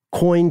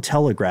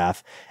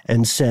Cointelegraph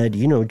and said,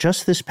 you know,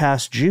 just this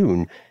past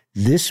June,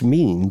 this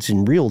means,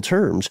 in real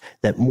terms,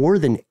 that more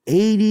than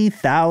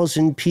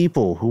 80,000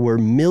 people who were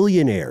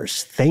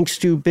millionaires, thanks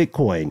to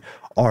Bitcoin,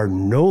 are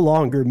no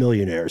longer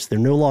millionaires. They're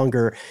no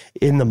longer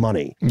in the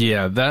money.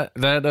 Yeah,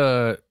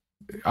 when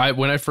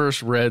I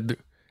first read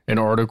an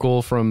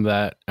article from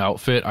that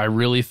outfit, I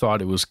really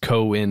thought it was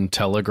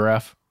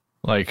Cointelegraph.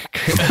 Like,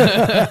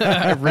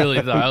 I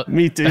really thought.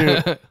 Me too.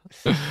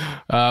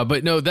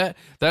 But no, that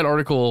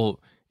article,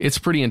 it's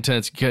pretty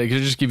intense. Can I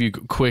just give you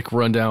a quick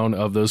rundown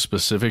of those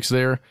specifics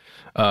there?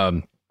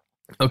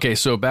 Okay,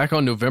 so back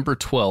on November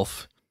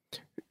 12th,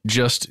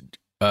 this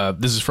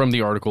is from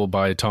the article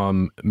by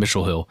Tom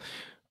Mitchell-Hill.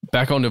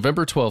 Back on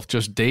November 12th,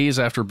 just days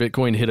after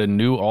Bitcoin hit a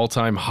new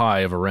all-time high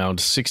of around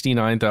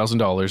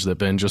 $69,000 that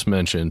Ben just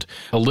mentioned,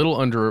 a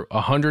little under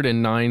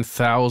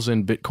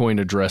 109,000 Bitcoin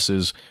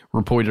addresses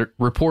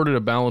reported a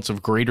balance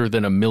of greater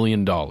than $1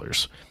 million.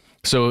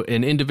 So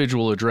an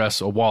individual address,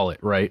 a wallet,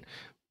 right?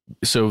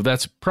 So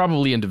that's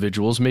probably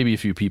individuals, maybe a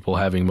few people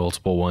having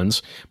multiple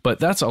ones, but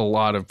that's a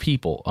lot of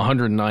people,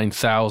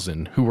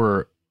 109,000 who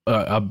were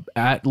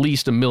at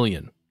least $1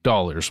 million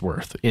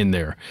worth in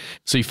there.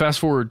 So you fast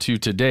forward to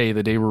today,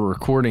 the day we're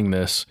recording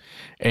this,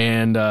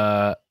 and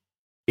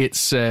it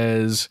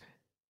says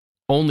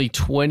only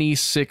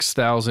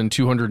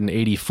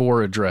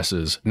 26,284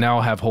 addresses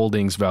now have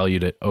holdings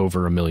valued at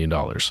over $1 million.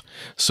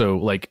 So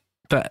like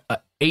that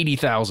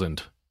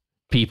 80,000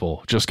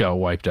 people just got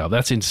wiped out.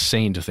 That's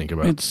insane to think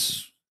about.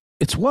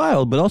 It's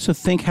wild, but also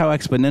think how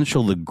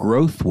exponential the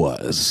growth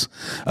was.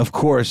 Of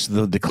course,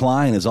 the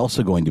decline is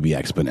also going to be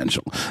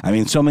exponential. I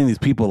mean, so many of these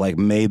people like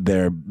made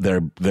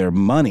their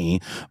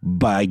money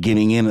by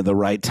getting in at the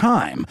right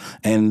time,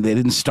 and they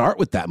didn't start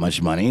with that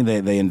much money.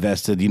 They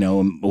invested,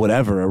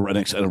 whatever,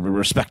 a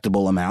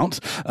respectable amount,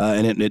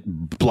 and it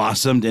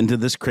blossomed into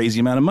this crazy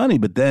amount of money.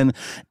 But then,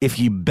 if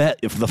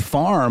the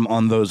farm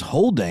on those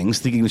holdings,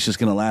 thinking it's just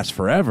going to last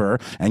forever,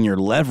 and you're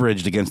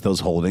leveraged against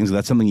those holdings,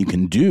 that's something you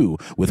can do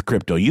with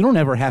crypto. You don't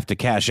ever have to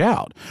cash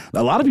out.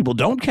 A lot of people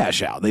don't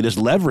cash out. They just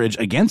leverage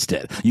against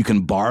it. You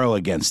can borrow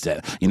against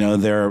it.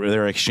 There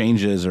are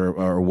exchanges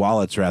or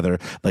wallets, rather,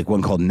 like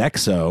one called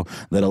Nexo,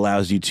 that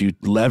allows you to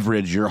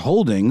leverage your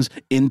holdings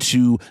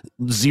into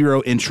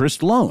zero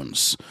interest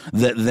loans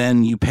that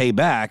then you pay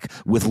back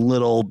with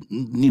little,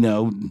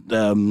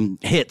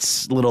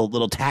 hits,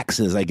 little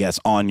taxes, I guess,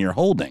 on your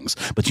holdings.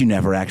 But you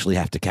never actually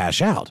have to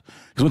cash out.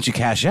 Because once you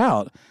cash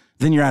out,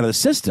 then you're out of the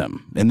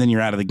system, and then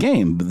you're out of the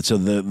game. So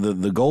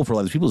the goal for a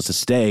lot of people is to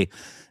stay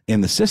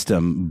in the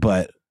system.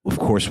 But of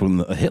course,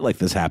 when a hit like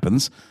this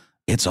happens,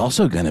 it's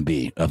also going to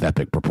be of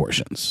epic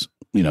proportions,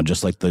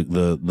 just like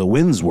the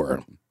wins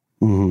were.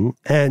 Mm-hmm.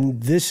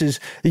 And this is,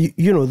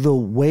 the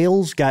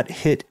whales got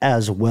hit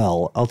as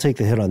well. I'll take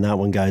the hit on that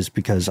one, guys,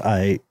 because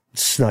I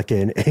snuck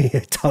in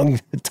a tongue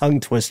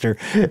twister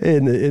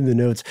in the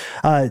notes.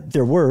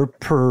 There were,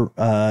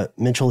 per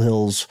Mitchell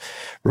Hill's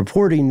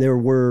reporting, there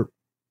were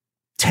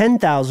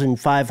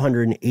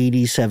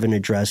 10,587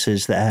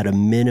 addresses that had a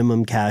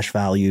minimum cash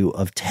value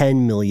of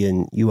 $10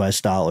 million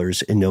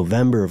in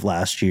November of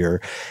last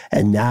year.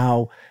 And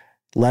now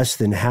less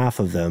than half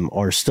of them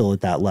are still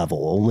at that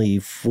level. Only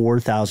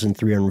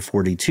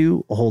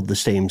 4,342 hold the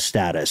same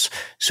status.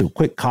 So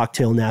quick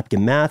cocktail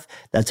napkin math,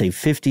 that's a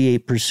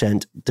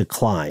 58%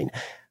 decline.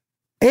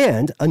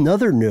 And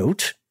another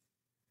note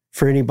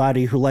for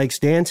anybody who likes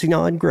dancing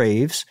on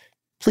graves,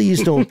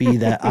 please don't be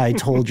that I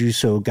told you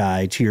so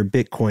guy to your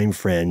Bitcoin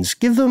friends.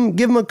 Give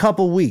them a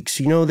couple weeks.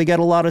 They got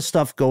a lot of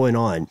stuff going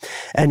on.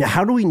 And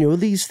how do we know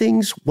these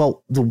things?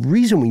 Well, the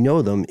reason we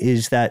know them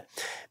is that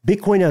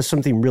Bitcoin has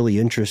something really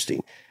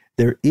interesting.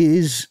 There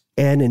is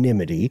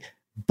anonymity,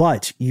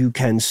 but you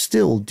can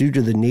still, due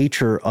to the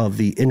nature of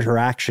the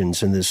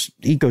interactions in this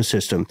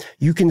ecosystem,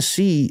 you can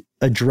see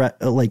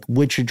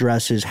which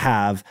addresses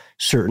have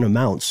certain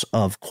amounts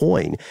of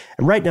coin.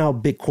 And right now,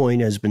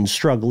 Bitcoin has been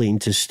struggling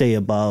to stay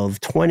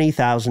above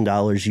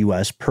 $20,000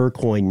 US per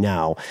coin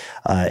now.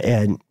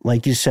 And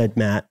like you said,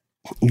 Matt,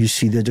 you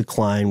see the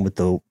decline with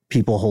the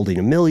people holding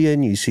 1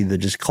 million. You see the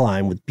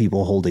decline with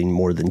people holding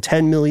more than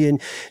 10 million.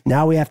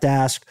 Now we have to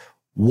ask,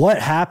 what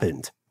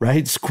happened, right?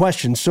 It's a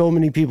question so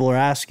many people are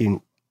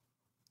asking.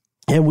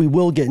 And we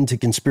will get into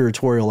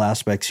conspiratorial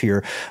aspects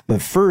here.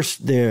 But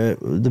first,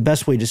 the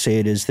best way to say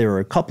it is there are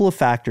a couple of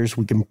factors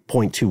we can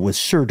point to with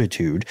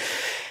certitude,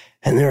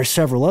 and there are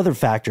several other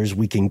factors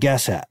we can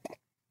guess at.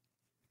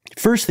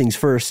 First things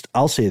first,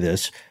 I'll say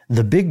this.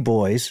 The big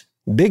boys,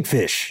 big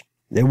fish,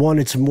 they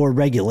wanted some more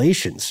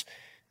regulations.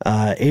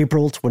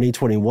 April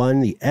 2021,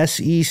 the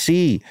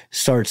SEC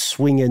starts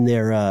swinging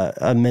their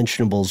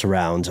mentionables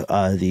around.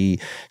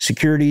 The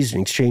Securities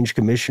and Exchange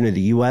Commission of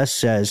the U.S.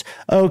 says,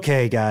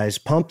 okay, guys,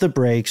 pump the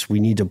brakes. We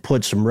need to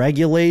put some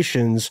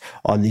regulations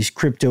on these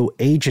crypto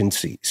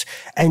agencies.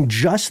 And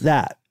just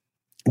that,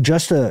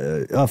 just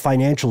a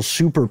financial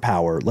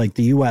superpower like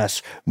the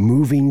U.S.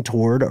 moving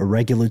toward a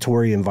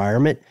regulatory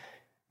environment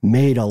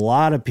made a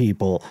lot of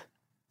people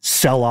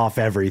sell off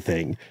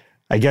everything.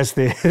 I guess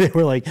they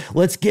were like,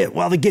 let's get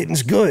while the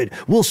getting's good.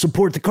 We'll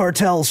support the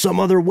cartel some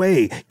other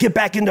way. Get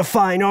back into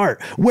fine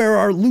art. Where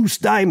are loose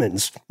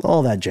diamonds?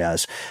 All that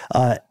jazz.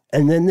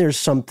 And then there's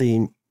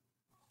something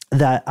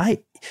that I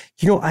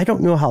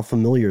don't know how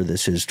familiar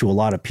this is to a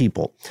lot of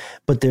people,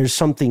 but there's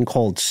something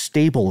called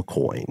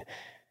stablecoin.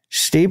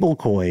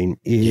 Stablecoin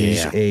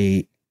is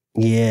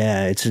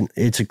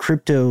it's a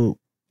crypto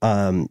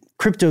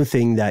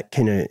thing that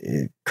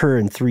can occur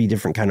in three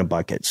different kind of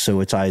buckets.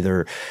 So it's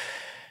either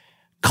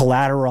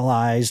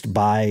collateralized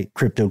by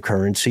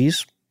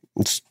cryptocurrencies.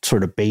 It's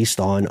sort of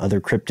based on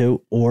other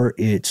crypto, or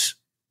it's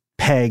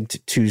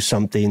pegged to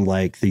something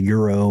like the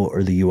euro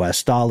or the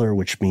US dollar,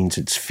 which means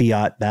it's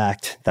fiat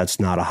backed.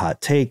 That's not a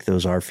hot take.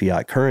 Those are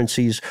fiat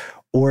currencies.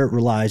 Or it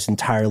relies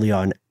entirely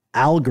on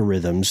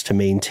algorithms to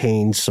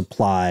maintain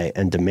supply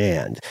and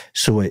demand.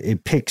 So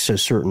it picks a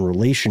certain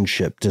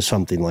relationship to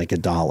something like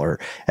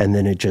 $1, and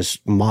then it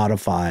just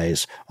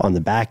modifies on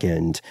the back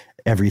end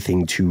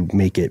everything to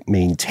make it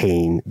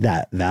maintain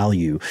that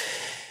value.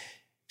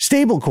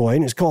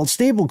 Stablecoin is called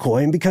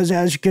stablecoin because,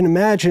 as you can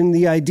imagine,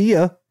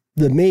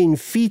 the main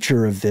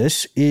feature of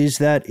this is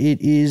that it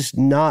is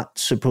not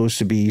supposed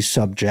to be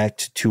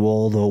subject to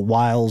all the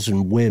wiles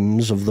and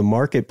whims of the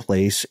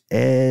marketplace,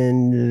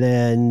 and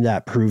then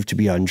that proved to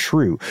be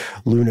untrue.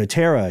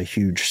 Lunaterra, a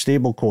huge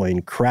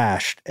stablecoin,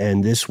 crashed,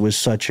 and this was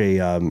such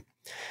a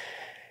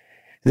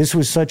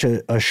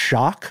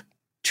shock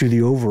to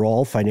the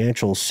overall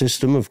financial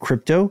system of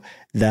crypto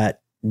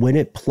that when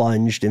it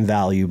plunged in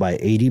value by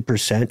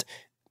 80%,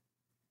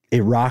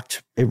 it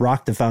rocked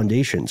the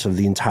foundations of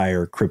the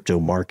entire crypto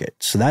market.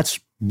 So that's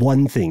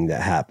one thing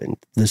that happened.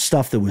 The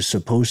stuff that was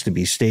supposed to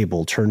be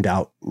stable turned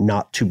out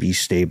not to be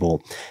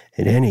stable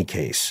in any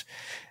case.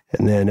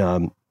 And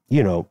then,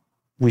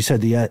 we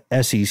said the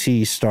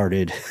SEC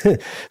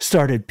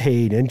started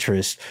paying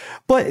interest.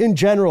 But in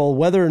general,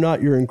 whether or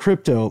not you're in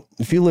crypto,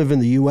 if you live in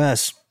the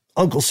US,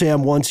 Uncle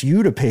Sam wants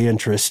you to pay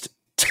interest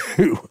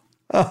too.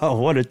 Oh,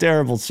 what a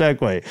terrible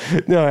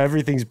segue. No,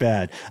 everything's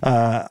bad.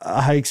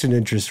 Hikes in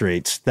interest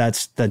rates.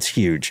 That's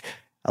huge.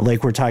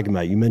 Like we're talking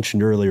about, you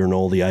mentioned earlier,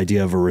 Noel, the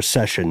idea of a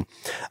recession.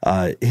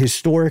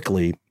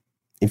 Historically,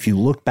 if you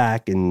look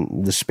back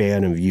in the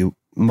span of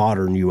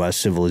modern U.S.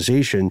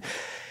 civilization,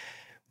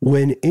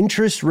 when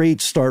interest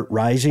rates start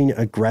rising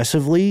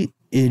aggressively,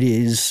 it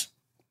is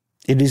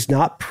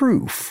not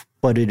proof,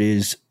 but it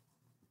is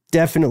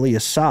definitely a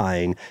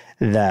sign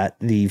that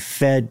the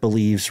Fed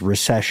believes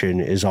recession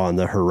is on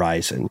the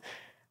horizon.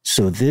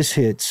 So this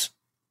hits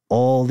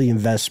all the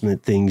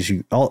investment things,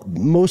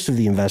 most of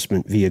the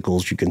investment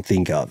vehicles you can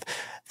think of.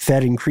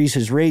 Fed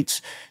increases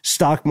rates,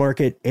 stock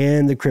market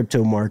and the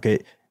crypto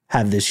market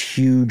have this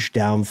huge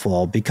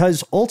downfall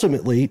because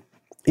ultimately,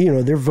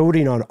 they're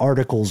voting on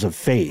articles of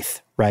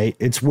faith, right?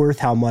 It's worth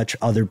how much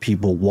other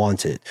people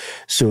want it.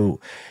 So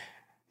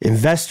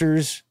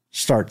investors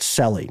start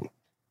selling,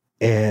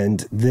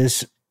 and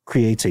this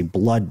creates a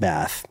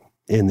bloodbath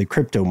in the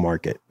crypto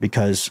market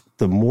because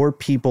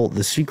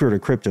the secret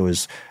of crypto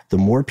is the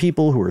more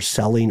people who are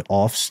selling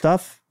off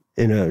stuff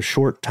in a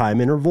short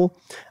time interval,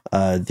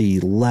 the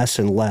less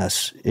and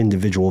less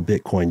individual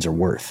Bitcoins are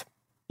worth.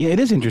 Yeah, it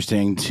is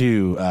interesting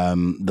too,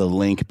 the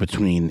link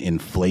between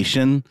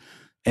inflation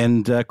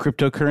and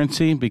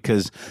cryptocurrency,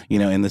 because,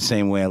 in the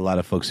same way a lot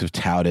of folks have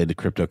touted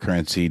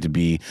cryptocurrency to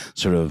be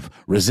sort of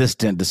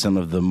resistant to some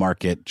of the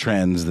market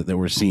trends that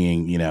we're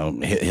seeing,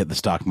 hit the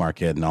stock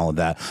market and all of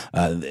that.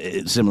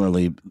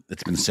 Similarly,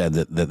 it's been said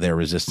that they're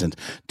resistant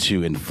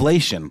to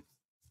inflation.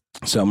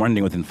 So I'm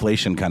wondering, with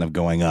inflation kind of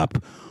going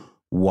up,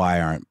 why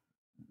aren't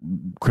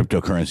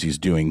cryptocurrencies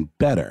doing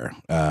better?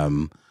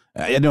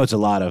 I know it's a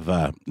lot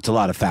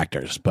of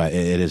factors, but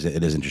it is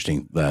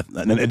interesting.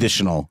 An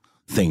additional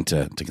thing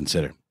to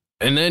consider.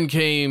 And then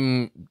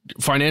came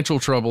financial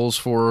troubles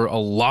for a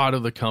lot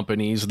of the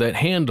companies that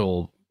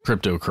handle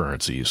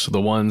cryptocurrencies,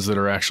 the ones that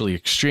are actually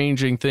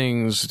exchanging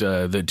things,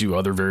 that do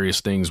other various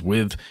things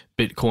with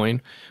Bitcoin,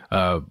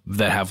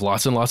 that have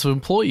lots and lots of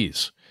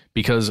employees.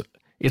 Because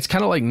it's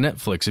kind of like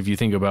Netflix. If you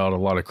think about a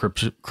lot of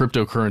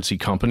cryptocurrency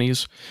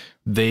companies,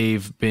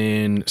 they've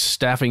been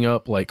staffing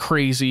up like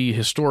crazy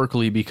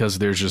historically because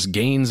there's just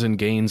gains and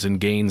gains and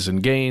gains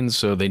and gains.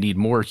 So they need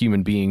more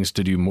human beings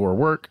to do more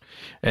work.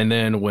 And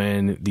then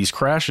when these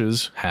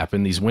crashes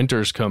happen, these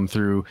winters come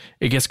through,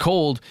 it gets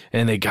cold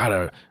and they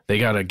gotta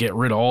get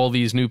rid of all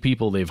these new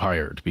people they've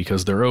hired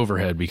because their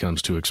overhead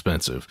becomes too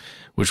expensive,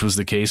 which was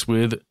the case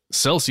with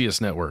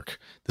Celsius Network.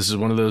 This is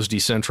one of those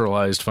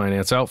decentralized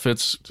finance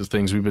outfits, the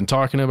things we've been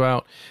talking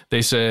about.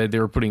 They said they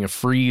were putting a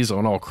freeze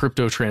on all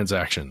crypto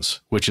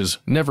transactions, which is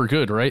never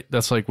good, right?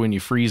 That's like when you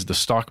freeze the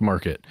stock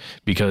market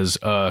because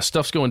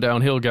stuff's going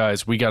downhill,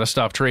 guys. We got to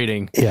stop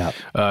trading. Yeah.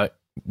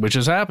 Which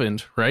has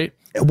happened, right?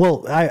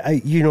 Well,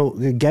 I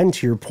again,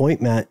 to your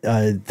point, Matt,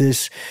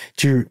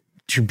 to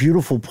your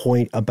beautiful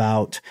point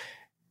about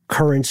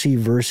currency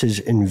versus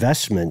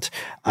investment,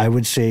 I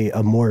would say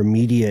a more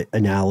immediate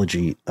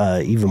analogy,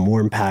 even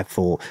more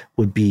impactful,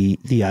 would be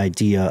the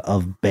idea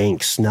of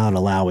banks not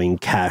allowing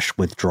cash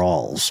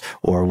withdrawals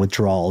or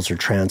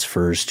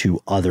transfers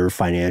to other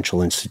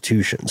financial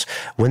institutions.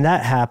 When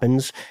that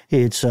happens,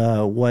 it's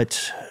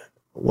what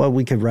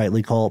we could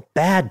rightly call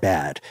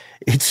bad.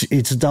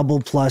 It's double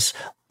plus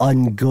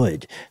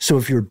ungood. So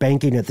if you're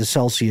banking at the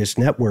Celsius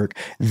network,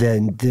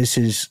 then this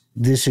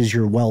is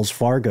your Wells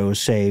Fargo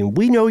saying,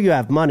 we know you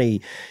have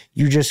money,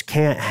 you just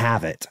can't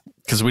have it.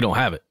 Because we don't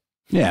have it.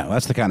 Yeah,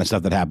 that's the kind of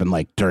stuff that happened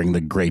like during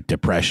the Great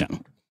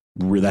Depression.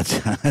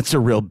 That's a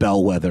real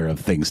bellwether of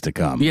things to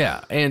come.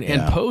 Yeah, and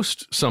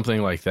post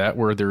something like that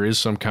where there is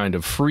some kind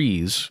of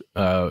freeze,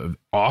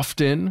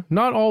 often,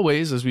 not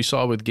always, as we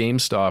saw with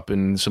GameStop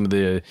and some of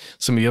the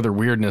other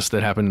weirdness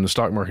that happened in the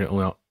stock market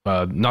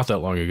not that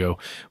long ago,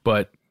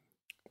 but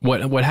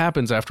what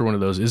happens after one of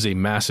those is a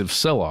massive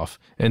sell-off,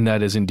 and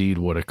that is indeed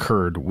what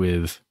occurred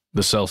with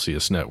the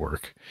Celsius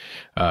network.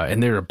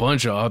 And there are a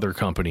bunch of other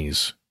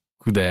companies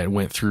that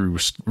went through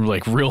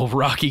like real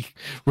rocky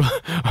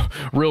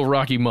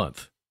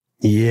month.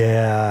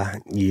 Yeah.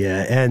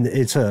 And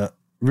it's a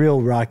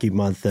real rocky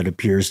month that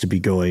appears to be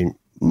going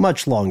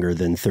much longer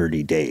than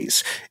 30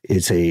 days.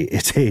 It's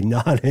a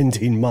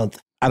non-ending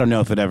month. I don't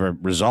know if it ever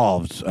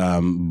resolved,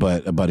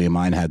 but a buddy of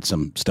mine had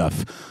some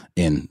stuff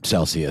in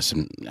Celsius,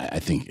 and I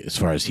think as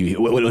far as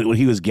what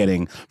he was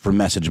getting from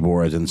message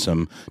boards and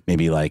some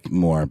maybe like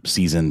more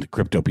seasoned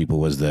crypto people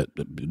was that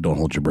don't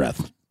hold your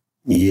breath.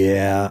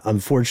 Yeah,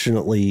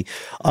 unfortunately,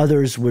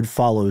 others would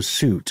follow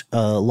suit.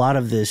 A lot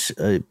of this,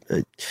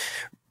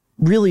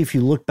 really, if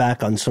you look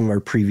back on some of our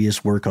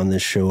previous work on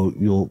this show,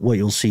 what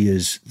you'll see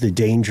is the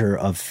danger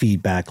of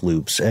feedback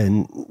loops,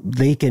 and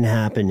they can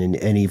happen in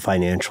any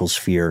financial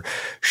sphere.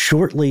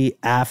 Shortly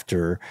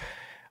after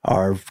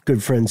our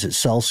good friends at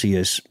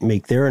Celsius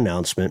make their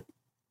announcement,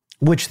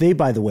 which they,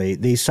 by the way,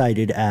 they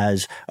cited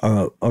as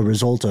a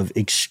result of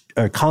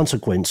a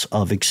consequence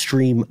of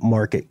extreme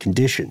market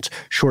conditions.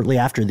 Shortly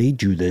after they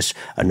do this,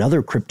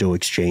 another crypto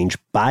exchange,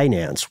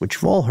 Binance, which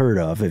you've all heard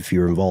of if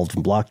you're involved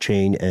in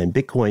blockchain and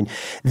Bitcoin,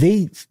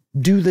 they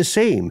do the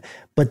same.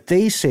 But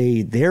they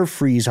say their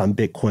freeze on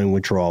Bitcoin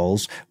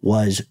withdrawals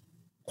was,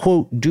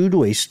 quote, due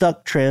to a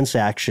stuck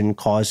transaction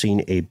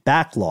causing a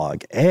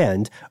backlog.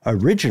 And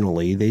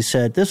originally they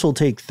said this will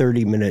take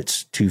 30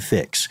 minutes to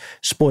fix.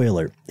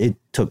 Spoiler, it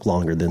took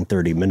longer than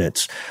 30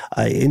 minutes.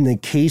 In the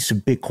case of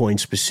Bitcoin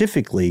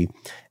specifically,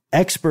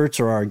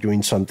 experts are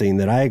arguing something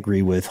that I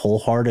agree with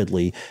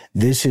wholeheartedly.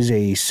 This is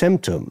a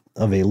symptom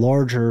of a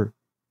larger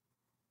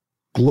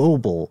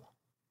global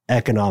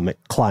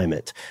economic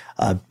climate.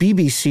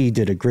 BBC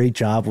did a great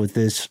job with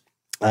this.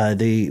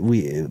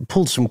 We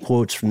pulled some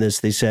quotes from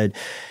this. They said,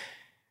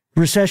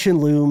 recession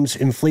looms,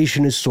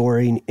 inflation is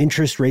soaring,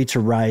 interest rates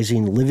are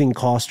rising, living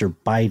costs are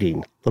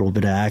biting. A little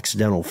bit of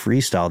accidental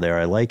freestyle there.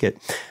 I like it.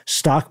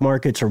 Stock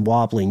markets are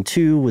wobbling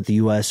too, with the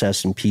U.S.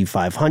 S&P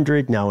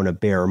 500 now in a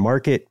bear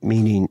market,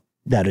 meaning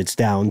that it's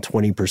down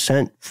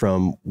 20%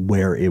 from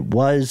where it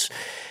was.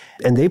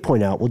 And they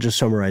point out, we'll just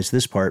summarize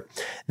this part,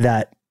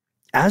 that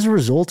as a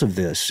result of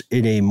this,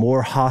 in a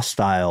more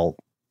hostile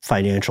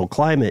financial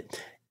climate,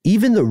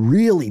 even the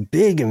really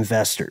big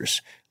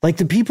investors, like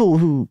the people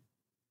who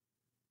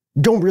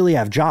don't really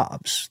have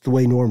jobs the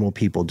way normal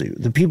people do,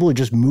 the people who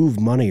just move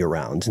money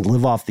around and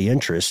live off the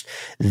interest,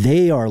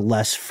 they are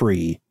less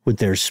free with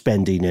their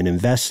spending and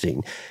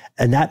investing.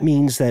 And that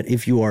means that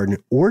if you are an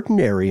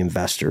ordinary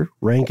investor,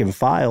 rank and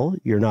file,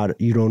 you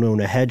don't own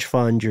a hedge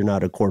fund, you're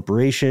not a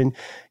corporation,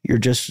 you're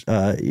just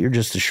a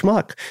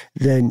schmuck,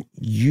 then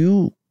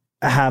you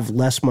have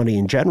less money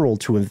in general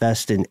to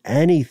invest in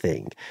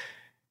anything.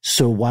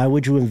 So why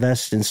would you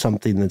invest in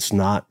something that's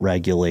not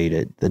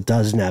regulated, that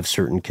doesn't have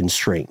certain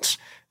constraints?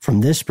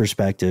 From this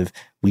perspective,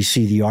 we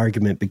see the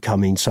argument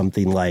becoming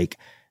something like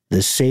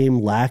the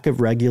same lack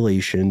of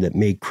regulation that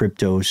made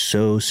crypto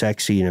so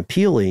sexy and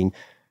appealing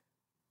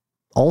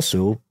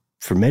also,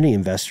 for many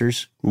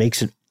investors,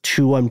 makes it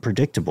too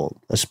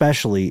unpredictable,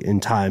 especially in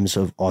times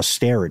of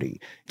austerity.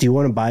 Do you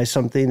want to buy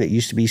something that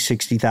used to be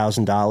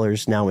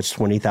 $60,000, now it's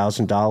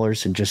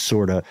 $20,000, and just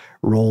sort of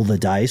roll the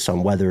dice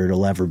on whether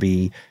it'll ever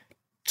be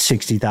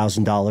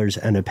 $60,000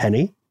 and a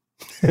penny?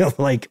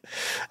 Like,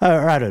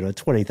 or I don't know,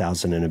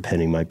 20,000 and a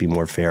penny might be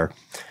more fair.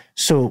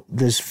 So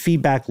this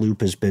feedback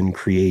loop has been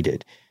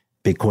created.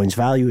 Bitcoin's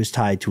value is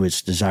tied to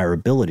its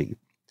desirability.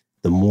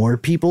 The more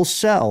people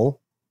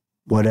sell,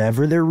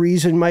 whatever their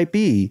reason might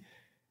be,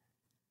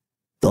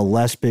 the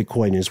less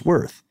Bitcoin is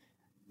worth.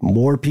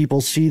 More people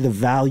see the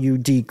value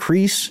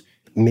decrease,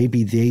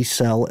 maybe they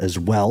sell as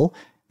well.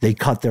 They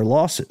cut their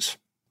losses.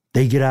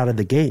 They get out of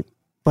the game.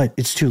 But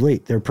it's too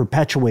late. They're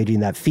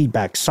perpetuating that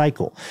feedback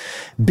cycle.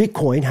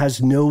 Bitcoin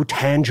has no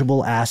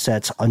tangible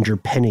assets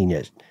underpinning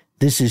it.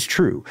 This is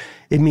true.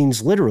 It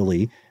means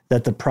literally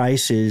that the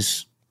price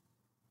is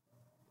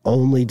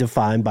only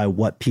defined by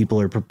what people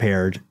are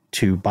prepared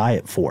to buy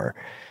it for.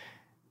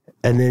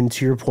 And then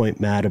to your point,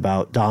 Matt,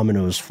 about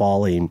dominoes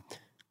falling,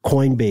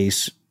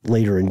 Coinbase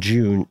later in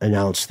June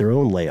announced their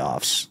own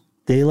layoffs.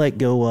 They let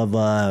go of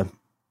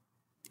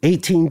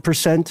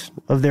 18%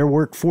 of their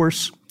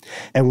workforce.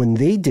 And when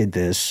they did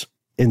this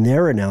in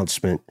their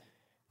announcement,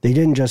 they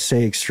didn't just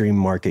say extreme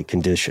market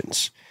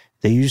conditions.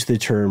 They used the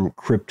term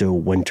crypto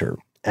winter.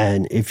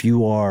 And if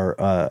you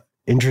are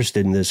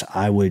interested in this,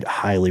 I would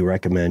highly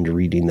recommend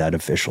reading that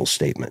official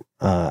statement.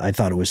 I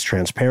thought it was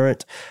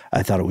transparent.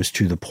 I thought it was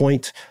to the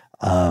point.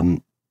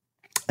 And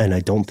I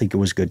don't think it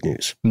was good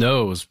news.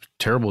 No, it was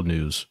terrible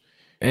news.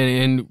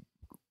 And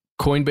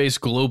Coinbase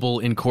Global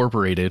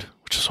Incorporated,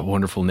 which is a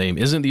wonderful name,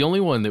 isn't the only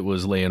one that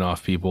was laying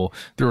off people.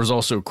 There was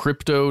also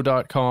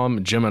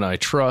Crypto.com, Gemini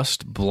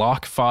Trust,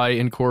 BlockFi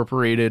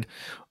Incorporated.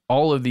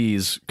 All of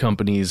these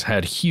companies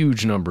had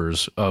huge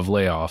numbers of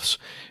layoffs.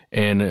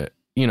 And,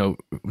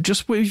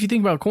 just if you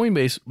think about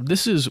Coinbase,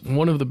 this is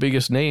one of the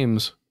biggest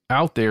names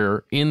out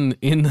there in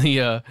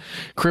the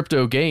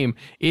crypto game.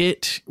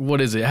 It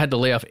had to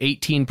lay off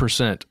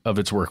 18% of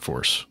its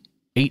workforce.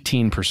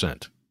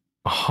 18%.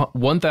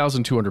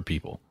 1,200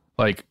 people.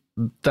 Like,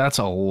 that's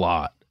a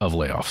lot of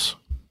layoffs.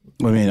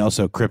 I mean,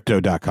 also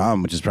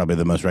Crypto.com, which is probably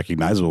the most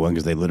recognizable one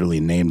because they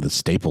literally named the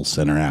Staples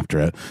Center after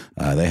it.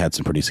 They had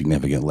some pretty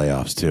significant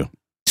layoffs too.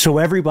 So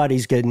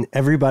everybody's getting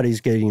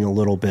a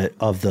little bit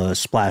of the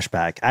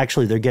splashback.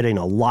 Actually, they're getting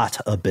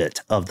a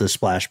bit of the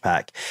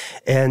splashback.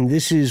 And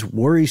this is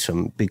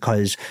worrisome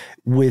because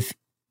with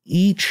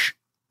each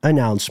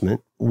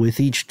announcement, with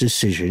each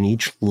decision,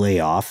 each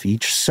layoff,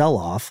 each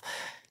sell-off,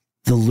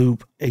 the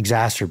loop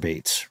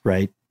exacerbates,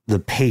 right? The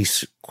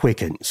pace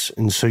quickens.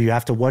 And so you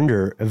have to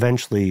wonder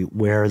eventually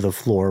where the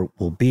floor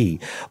will be.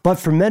 But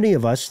for many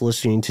of us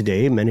listening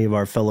today, many of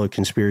our fellow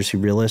conspiracy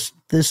realists,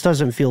 this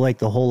doesn't feel like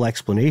the whole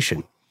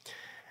explanation.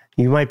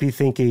 You might be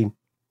thinking,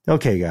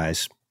 okay,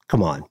 guys,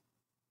 come on.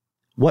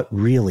 What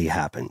really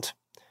happened?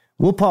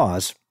 We'll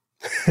pause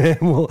and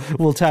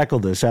we'll tackle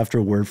this after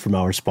a word from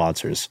our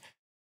sponsors.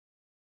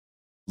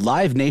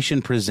 Live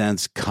Nation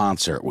presents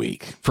Concert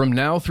Week. From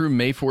now through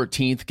May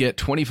 14th, get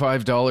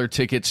 $25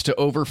 tickets to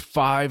over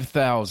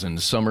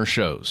 5,000 summer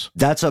shows.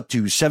 That's up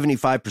to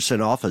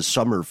 75% off a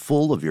summer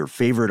full of your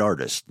favorite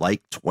artists,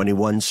 like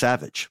 21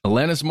 Savage,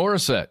 Alanis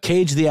Morissette,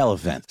 Cage the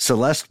Elephant,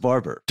 Celeste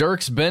Barber,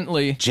 Dierks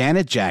Bentley,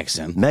 Janet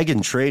Jackson,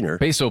 Meghan Trainor,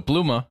 Peso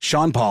Pluma,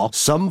 Sean Paul,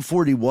 Sum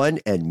 41,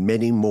 and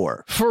many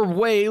more. for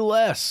way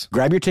less.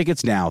 Grab your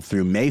tickets now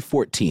through May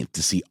 14th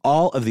to see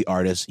all of the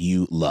artists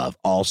you love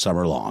all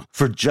summer long.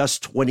 For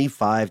just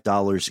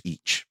 $25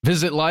 each.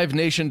 Visit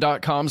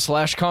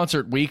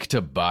livenation.com/concert week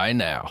to buy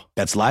now.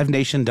 That's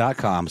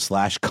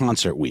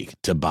livenation.com/concert week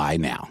to buy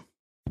now.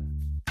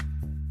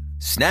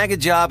 Snag a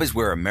Job is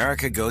where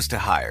America goes to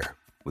hire,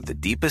 with the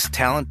deepest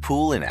talent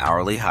pool in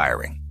hourly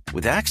hiring.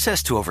 With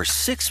access to over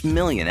 6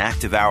 million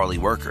active hourly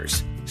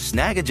workers,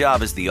 Snag a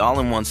Job is the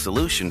all-in-one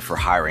solution for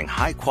hiring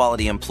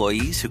high-quality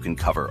employees who can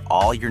cover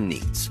all your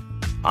needs.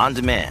 On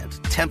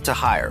demand, temp to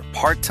hire,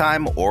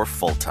 part-time or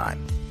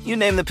full-time. You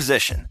name the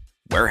position.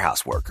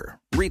 Warehouse worker,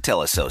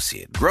 retail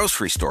associate,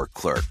 grocery store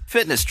clerk,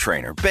 fitness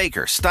trainer,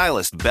 baker,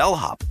 stylist,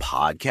 bellhop,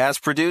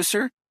 podcast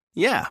producer.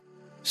 Yeah,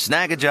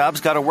 Snag a Job's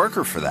got a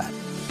worker for that.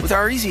 With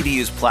our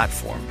easy-to-use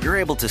platform, you're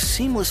able to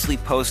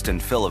seamlessly post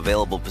and fill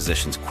available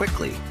positions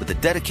quickly with a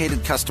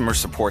dedicated customer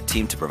support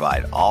team to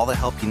provide all the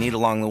help you need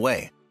along the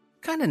way.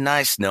 Kind of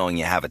nice knowing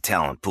you have a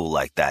talent pool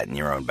like that in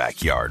your own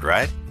backyard,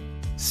 right?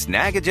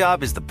 Snag a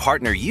Job is the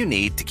partner you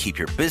need to keep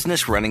your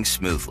business running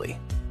smoothly.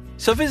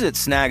 So visit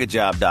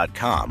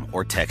snagajob.com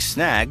or text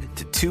snag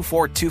to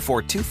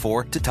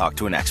 242424 to talk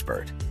to an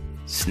expert.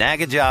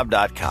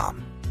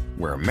 Snagajob.com,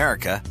 where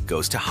America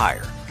goes to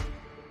hire.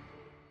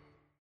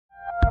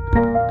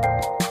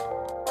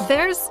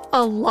 There's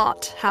a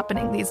lot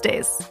happening these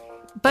days,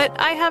 but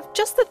I have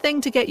just the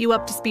thing to get you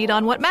up to speed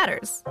on what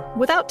matters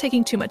without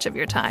taking too much of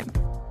your time.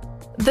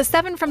 The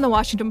 7 from the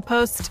Washington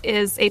Post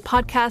is a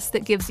podcast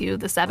that gives you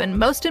the 7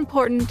 most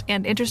important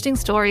and interesting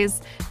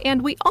stories,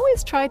 and we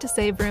always try to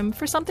save room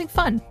for something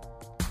fun.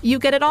 You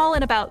get it all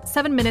in about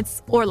 7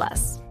 minutes or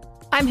less.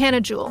 I'm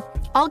Hannah Jewell.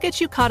 I'll get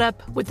you caught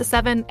up with the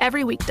 7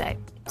 every weekday.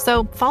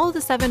 So follow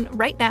the 7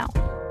 right now.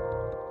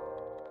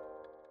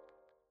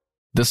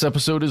 This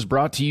episode is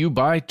brought to you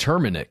by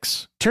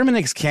Terminix.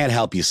 Terminix can't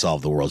help you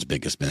solve the world's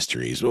biggest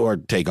mysteries or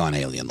take on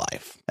alien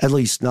life. At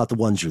least not the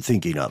ones you're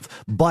thinking of.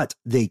 But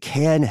they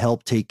can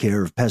help take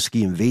care of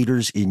pesky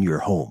invaders in your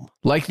home.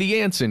 Like the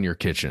ants in your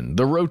kitchen,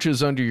 the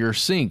roaches under your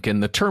sink,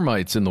 and the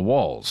termites in the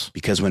walls.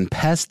 Because when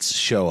pests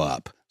show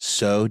up,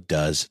 so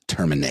does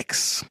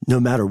Terminix. No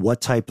matter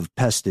what type of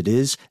pest it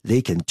is,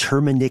 they can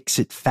Terminix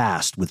it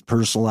fast with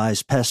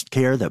personalized pest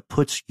care that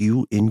puts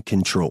you in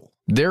control.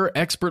 Their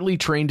expertly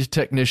trained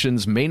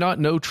technicians may not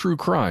know true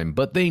crime,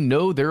 but they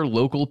know their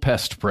local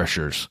pest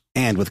pressures.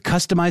 And with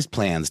customized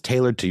plans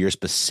tailored to your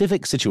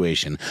specific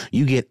situation,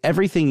 you get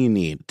everything you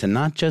need to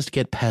not just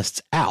get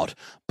pests out,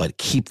 but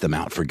keep them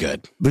out for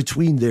good.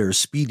 Between their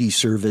speedy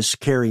service,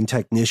 caring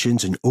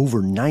technicians, and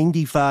over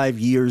 95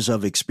 years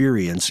of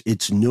experience,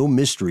 it's no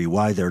mystery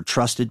why they're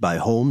trusted by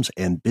homes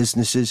and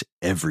businesses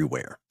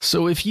everywhere.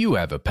 So if you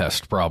have a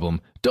pest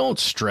problem, don't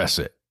stress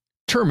it.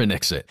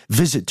 Terminix it.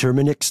 Visit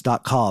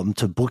Terminix.com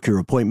to book your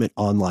appointment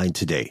online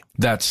today.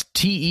 That's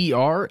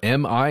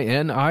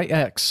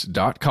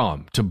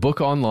TERMINIX.com to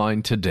book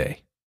online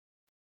today.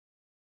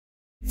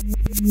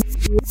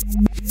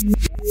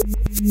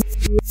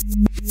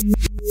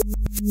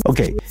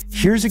 Okay,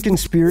 here's a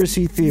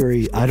conspiracy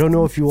theory. I don't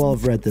know if you all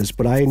have read this,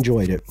 but I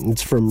enjoyed it.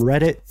 It's from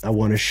Reddit. I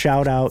want to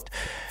shout out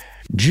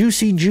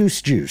Juicy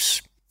Juice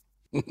Juice.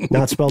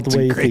 Not spelled the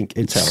way you think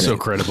it sounds. So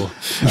credible.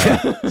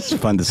 It's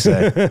fun to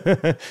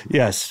say.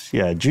 Yes,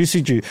 yeah,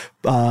 Juicy Juice.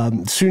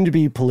 Soon to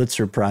be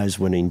Pulitzer Prize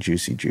winning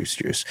Juicy Juice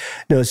Juice.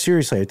 No,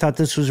 seriously, I thought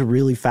this was a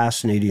really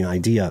fascinating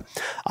idea.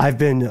 I've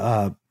been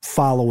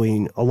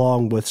following,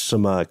 along with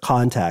some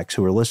contacts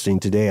who are listening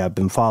today, I've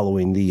been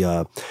following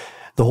the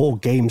whole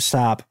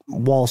GameStop,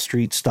 Wall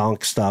Street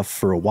stonk stuff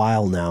for a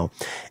while now.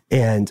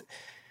 And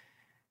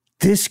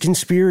this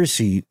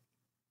conspiracy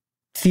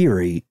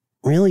theory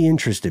really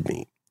interested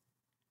me.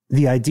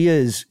 The idea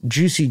is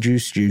Juicy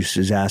Juice Juice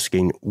is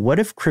asking, what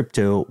if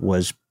crypto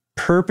was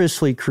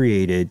purposely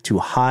created to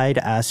hide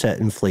asset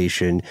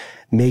inflation,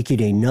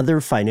 making another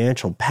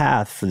financial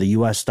path for the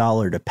US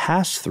dollar to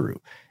pass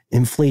through,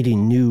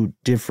 inflating new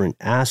different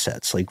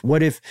assets. Like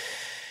what if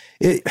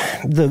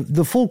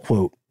the full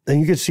quote, and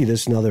you can see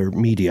this in other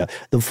media,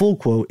 the full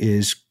quote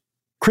is,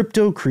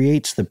 crypto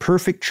creates the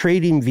perfect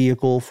trading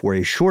vehicle for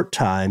a short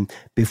time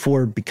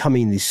before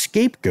becoming the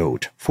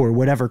scapegoat for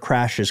whatever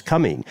crash is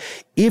coming.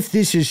 If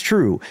this is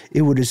true,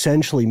 it would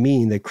essentially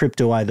mean that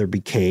crypto either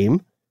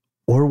became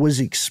or was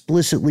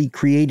explicitly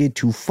created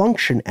to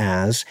function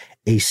as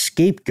a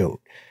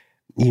scapegoat.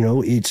 You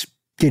know, it's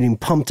getting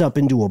pumped up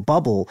into a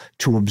bubble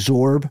to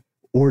absorb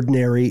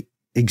ordinary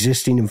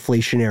existing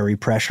inflationary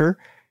pressure.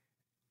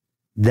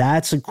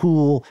 That's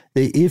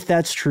if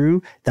that's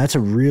true, that's a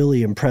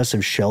really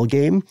impressive shell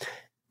game,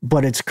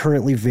 but it's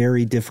currently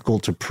very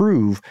difficult to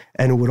prove.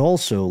 And it would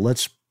also,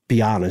 let's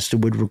be honest,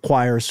 it would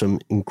require some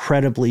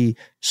incredibly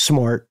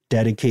smart,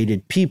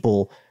 dedicated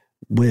people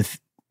with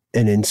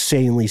an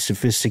insanely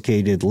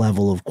sophisticated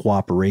level of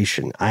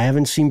cooperation. I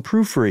haven't seen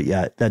proof for it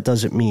yet. That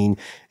doesn't mean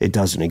it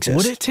doesn't exist.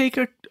 Would it take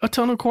a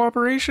ton of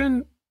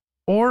cooperation?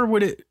 Or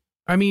would it,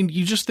 I mean,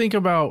 you just think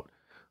about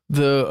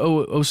the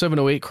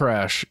 07-08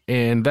 crash,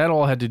 and that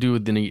all had to do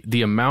with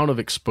the amount of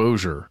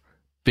exposure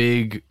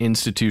big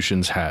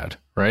institutions had,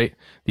 right?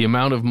 The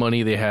amount of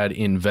money they had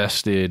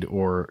invested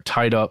or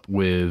tied up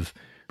with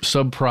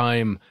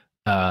subprime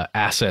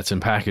assets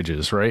and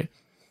packages, right?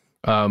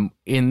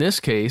 In this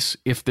case,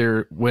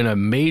 when a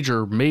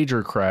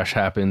major crash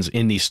happens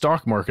in the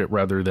stock market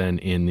rather than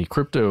in the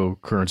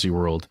cryptocurrency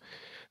world,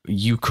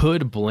 you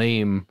could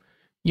blame,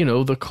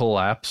 the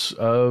collapse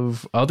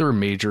of other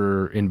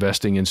major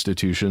investing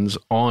institutions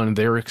on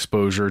their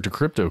exposure to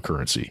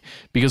cryptocurrency,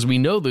 because we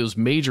know those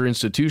major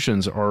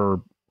institutions are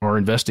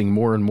investing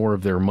more and more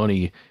of their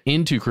money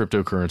into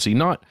cryptocurrency,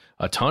 not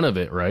a ton of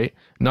it, right?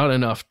 Not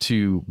enough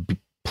to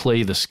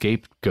play the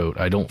scapegoat,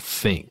 I don't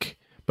think.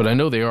 But I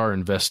know they are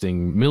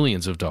investing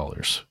millions of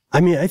dollars. I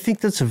mean, I think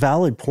that's a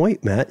valid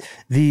point, Matt.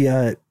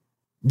 I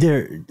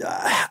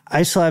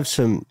still have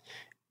some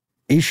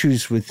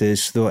issues with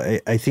this, though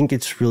I think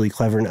it's really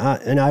clever.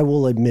 And I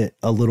will admit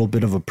a little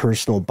bit of a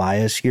personal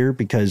bias here,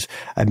 because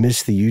I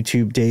miss the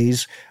YouTube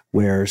days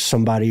where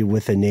somebody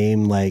with a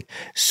name like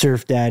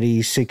Surf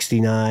Daddy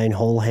 69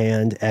 Whole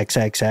Hand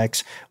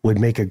XXX would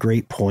make a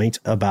great point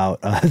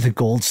about the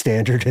gold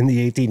standard in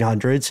the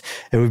 1800s,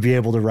 and would be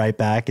able to write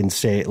back and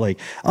say like,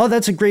 oh,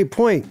 that's a great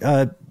point,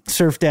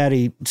 Surf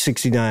Daddy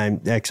 69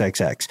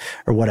 XXX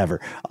or whatever.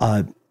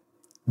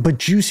 But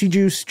Juicy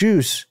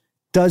Juice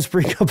does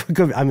bring up a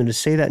good, I'm going to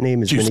say that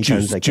name as many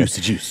times as I can.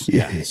 Juice.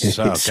 Yeah.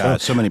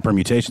 So many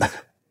permutations.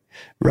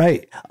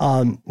 Right.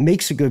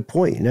 Makes a good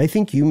point. And I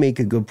think you make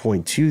a good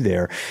point too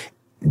there.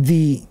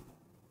 The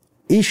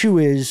issue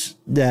is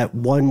that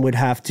one would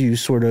have to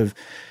sort of,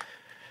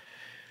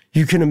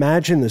 you can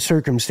imagine the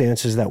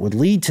circumstances that would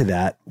lead to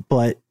that,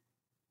 but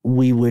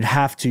we would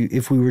have to,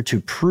 if we were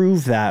to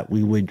prove that,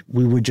 we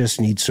would just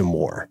need some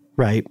more,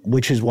 right?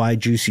 Which is why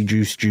Juicy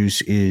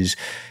Juice is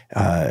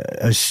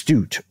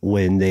astute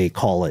when they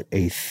call it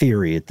a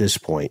theory at this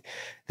point.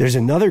 There's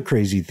another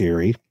crazy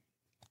theory.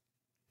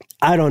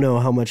 I don't know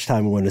how much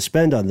time we want to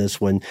spend on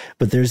this one,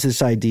 but there's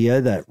this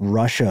idea that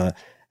Russia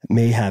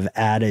may have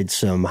added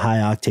some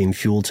high-octane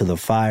fuel to the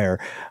fire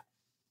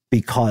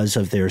because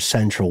of their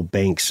central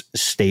bank's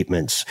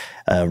statements.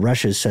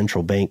 Russia's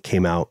central bank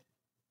came out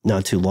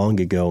not too long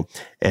ago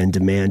and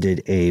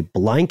demanded a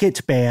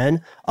blanket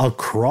ban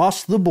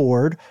across the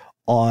board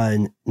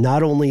on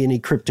not only any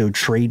crypto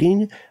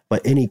trading,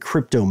 but any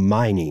crypto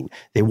mining.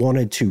 They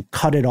wanted to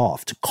cut it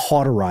off, to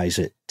cauterize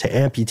it, to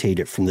amputate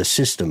it from the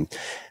system.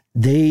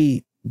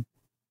 They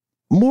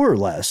more or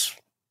less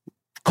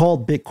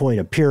called Bitcoin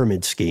a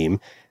pyramid scheme.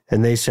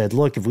 And they said,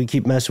 look, if we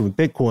keep messing with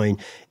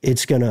Bitcoin,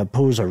 it's going to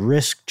pose a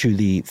risk to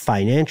the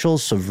financial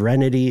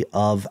sovereignty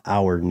of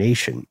our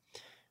nation.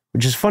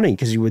 Which is funny,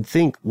 because you would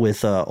think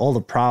with all the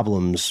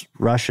problems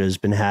Russia has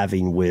been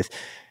having with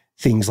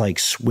things like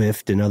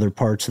SWIFT and other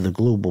parts of the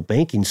global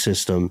banking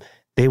system,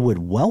 they would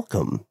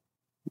welcome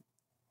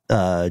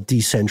a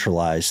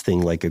decentralized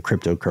thing like a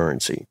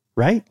cryptocurrency,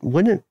 right?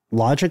 Wouldn't it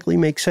logically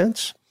make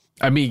sense?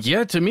 I mean,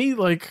 yeah, to me,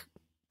 like,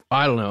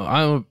 I don't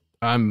know.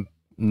 I'm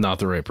not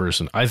the right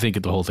person. I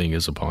think the whole thing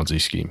is a Ponzi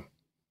scheme.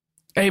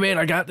 Hey, man,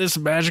 I got this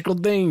magical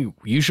thing.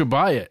 You should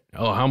buy it.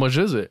 Oh, how much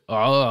is it?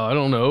 I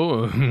don't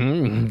know.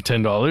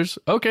 $10.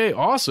 Okay,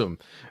 awesome.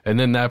 And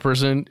then that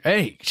person,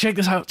 hey, check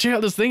this out. Check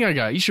out this thing I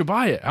got. You should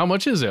buy it. How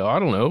much is it? I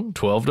don't know.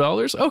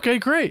 $12. Okay,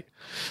 great.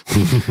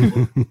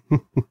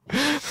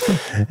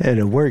 And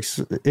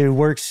it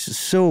works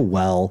so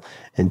well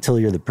until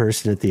you're the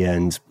person at the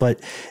end. But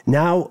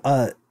now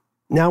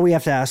we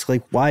have to ask,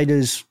 like, why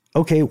does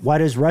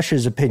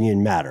Russia's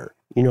opinion matter?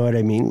 You know what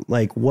I mean?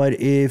 Like, what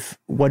if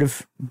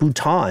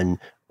Bhutan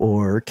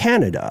or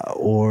Canada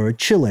or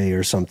Chile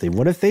or something,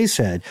 what if they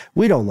said,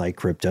 we don't like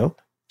crypto?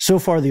 So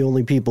far, the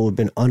only people who've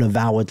been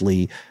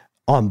unavowedly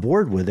on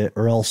board with it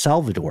are El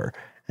Salvador,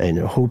 and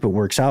I hope it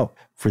works out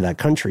for that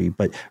country.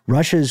 But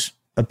Russia's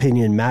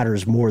opinion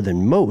matters more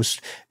than most,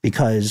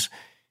 because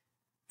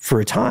for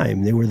a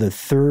time, they were the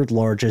third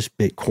largest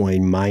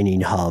Bitcoin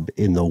mining hub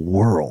in the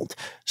world.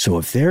 So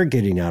if they're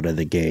getting out of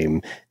the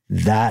game,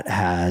 that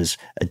has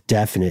a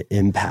definite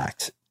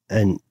impact.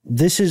 And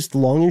this is the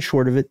long and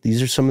short of it.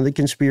 These are some of the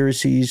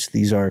conspiracies.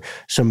 These are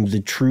some of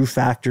the true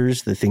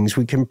factors, the things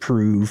we can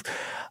prove.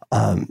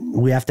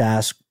 We have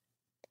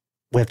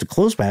to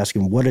close by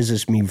asking, what does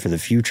this mean for the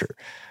future?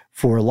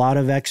 For a lot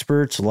of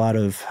experts, a lot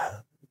of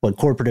what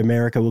corporate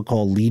America would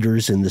call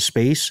leaders in the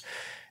space,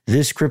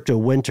 this crypto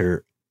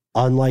winter,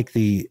 unlike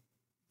the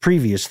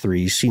previous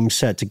three, seems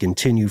set to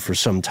continue for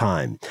some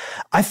time.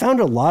 I found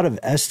a lot of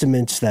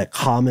estimates that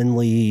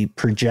commonly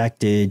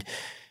projected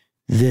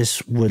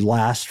this would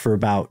last for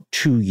about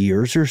 2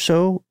 years or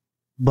so,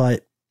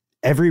 but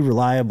every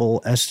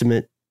reliable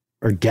estimate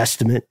or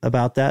guesstimate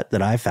about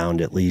that I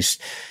found at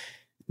least,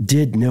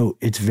 did note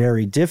it's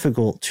very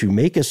difficult to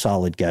make a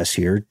solid guess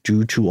here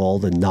due to all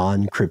the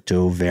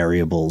non-crypto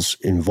variables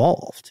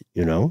involved,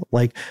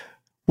 Like,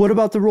 what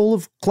about the role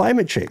of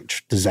climate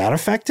change? Does that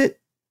affect it?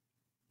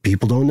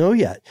 People don't know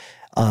yet.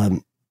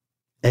 And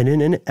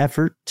in an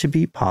effort to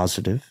be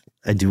positive,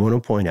 I do want to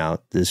point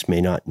out this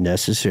may not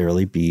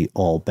necessarily be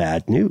all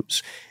bad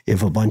news.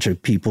 If a bunch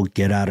of people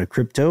get out of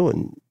crypto,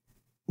 and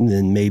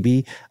then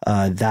maybe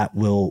that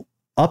will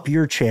up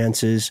your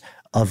chances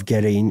of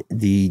getting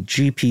the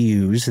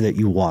GPUs that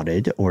you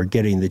wanted, or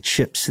getting the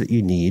chips that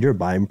you need, or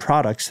buying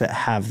products that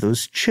have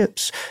those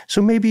chips. So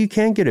maybe you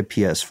can get a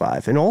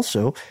PS5. And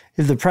also,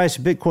 if the price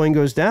of Bitcoin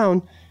goes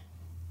down,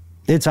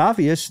 it's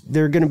obvious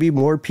there are going to be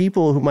more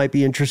people who might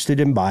be interested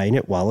in buying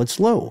it while it's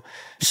low.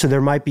 So there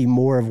might be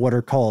more of what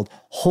are called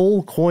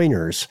whole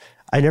coiners.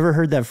 I never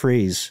heard that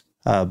phrase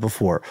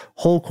before.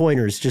 Whole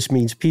coiners just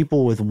means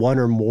people with one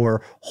or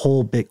more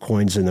whole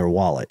Bitcoins in their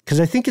wallet.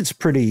 Because I think it's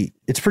pretty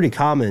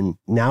common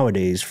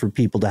nowadays for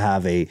people to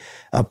have a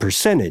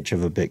percentage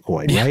of a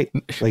Bitcoin, right?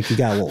 Like you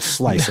got a little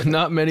slice of it.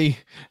 Not many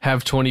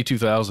have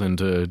 22,000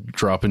 to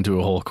drop into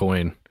a whole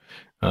coin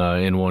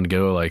in one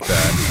go like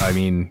that. I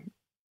mean,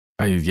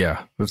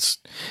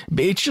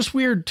 it's just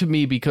weird to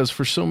me because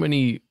for so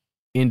many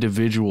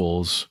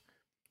individuals,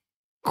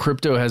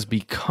 crypto has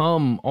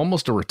become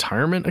almost a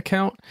retirement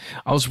account.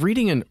 I was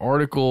reading an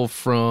article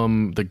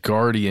from The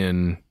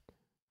Guardian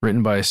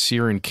written by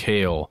Ciaran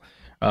Kale,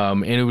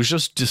 and it was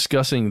just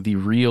discussing the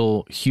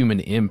real human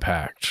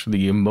impact,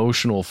 the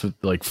emotional,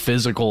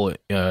 physical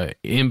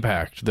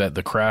impact that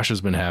the crash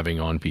has been having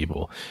on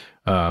people.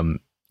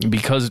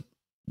 Because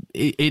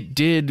it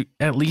did,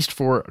 at least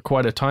for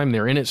quite a time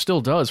there, and it still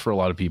does for a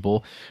lot of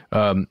people,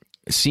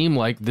 seem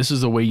like this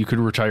is the way you could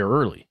retire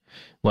early.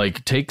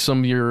 Like, take some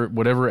of your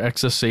whatever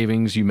excess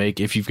savings you make,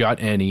 if you've got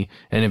any,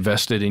 and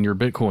invest it in your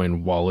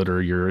Bitcoin wallet or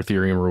your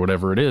Ethereum or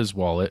whatever it is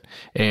wallet.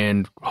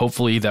 And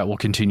hopefully that will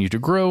continue to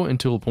grow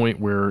until a point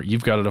where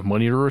you've got enough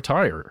money to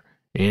retire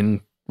in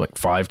like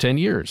 5-10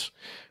 years.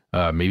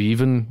 Maybe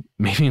even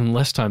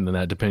less time than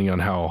that, depending on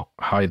how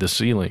high the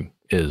ceiling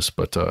is.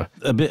 But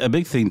a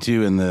big thing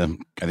too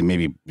I think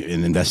maybe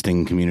in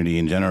investing community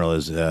in general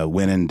is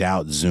when in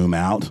doubt, zoom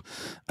out.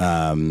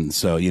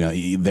 So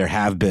there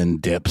have been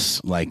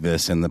dips like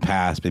this in the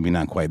past, maybe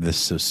not quite this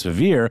so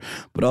severe,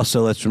 but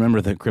also let's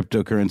remember that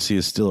cryptocurrency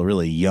is still a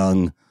really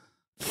young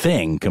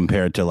thing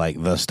compared to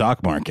like the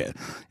stock market,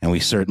 and we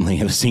certainly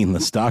have seen the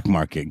stock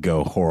market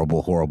go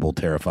horrible,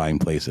 terrifying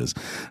places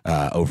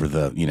over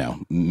the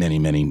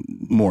many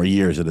more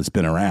years that it's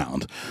been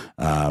around.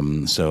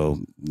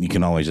 So you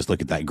can always just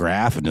look at that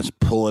graph and just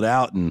pull it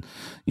out, and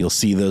you'll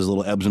see those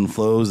little ebbs and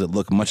flows that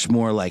look much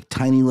more like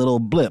tiny little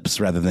blips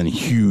rather than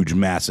huge,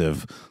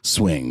 massive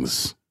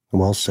swings.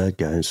 Well said,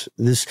 guys.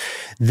 This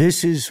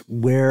is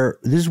where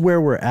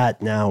we're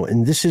at now,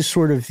 and this is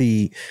sort of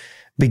the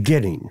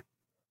beginning.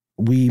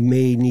 We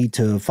may need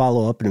to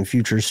follow up in a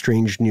future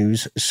Strange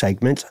News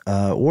segment,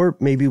 or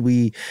maybe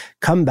we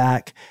come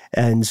back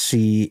and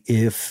see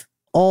if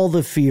all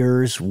the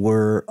fears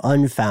were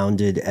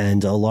unfounded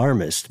and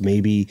alarmist.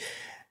 Maybe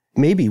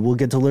we'll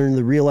get to learn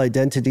the real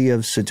identity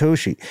of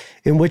Satoshi,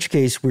 in which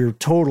case we're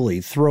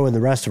totally throwing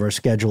the rest of our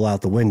schedule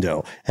out the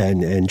window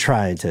and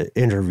trying to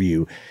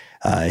interview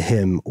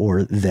him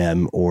or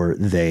them or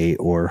they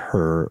or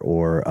her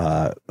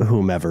or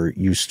whomever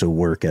used to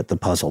work at the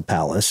Puzzle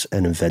Palace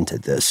and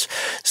invented this.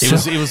 It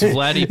was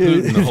Vladdy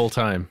Putin the whole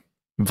time.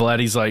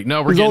 Vladdy's like,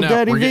 no, we're getting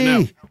out. We're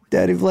getting out.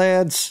 Daddy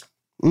Vlad's.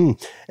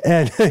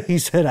 And he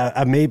said,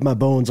 I made my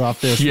bones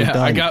off this. Yeah,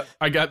 I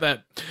got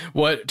that,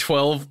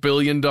 $12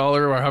 billion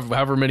or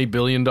however many $1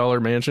 billion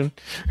mansion.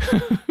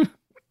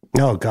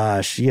 Oh,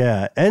 gosh.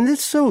 Yeah. And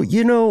it's so,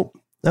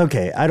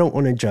 okay, I don't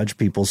want to judge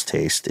people's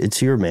taste.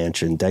 It's your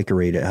mansion.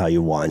 Decorate it how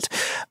you want.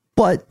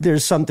 But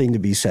there's something to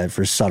be said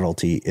for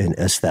subtlety in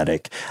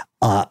aesthetic.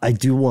 I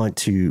do want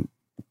to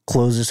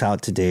close this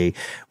out today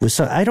with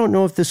some. I don't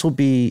know if this will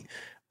be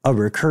a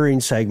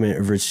recurring segment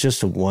or if it's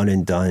just a one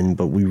and done,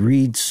 but we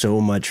read so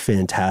much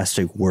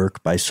fantastic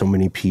work by so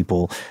many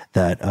people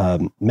that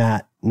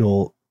Matt,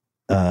 Noel,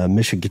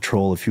 Mission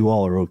Control, if you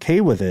all are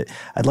okay with it,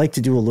 I'd like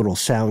to do a little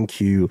sound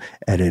cue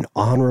and an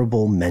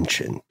honorable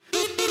mention.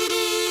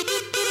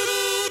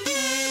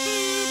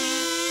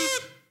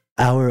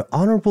 Our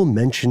honorable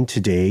mention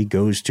today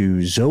goes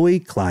to Zoe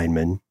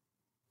Kleinman,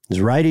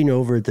 who's writing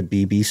over at the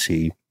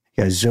BBC.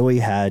 Because Zoe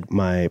had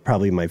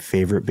probably my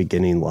favorite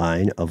beginning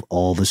line of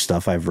all the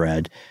stuff I've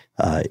read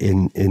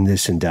in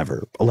this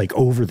endeavor, like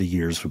over the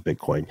years with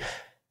Bitcoin.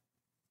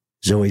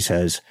 Zoe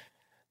says,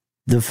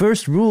 "The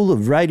first rule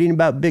of writing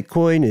about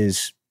Bitcoin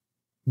is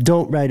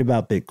don't write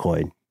about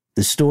Bitcoin.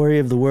 The story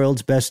of the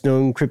world's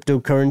best-known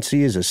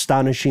cryptocurrency is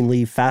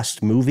astonishingly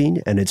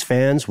fast-moving, and its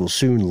fans will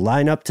soon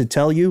line up to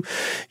tell you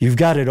you've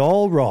got it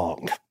all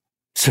wrong."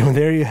 So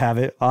there you have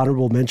it.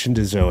 Honorable mention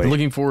to Zoe.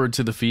 Looking forward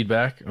to the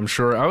feedback. I'm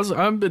sure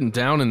I've been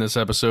down in this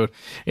episode,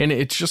 and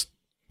it's just,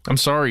 I'm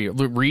sorry,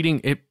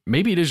 reading it.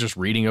 Maybe it is just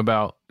reading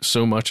about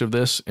so much of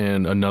this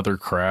and another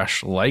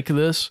crash like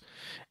this.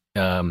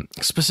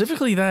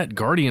 Specifically that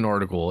Guardian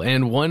article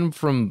and one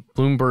from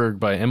Bloomberg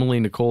by Emily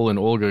Nicole and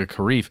Olga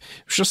Karif.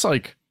 It's just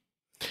like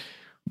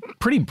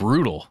pretty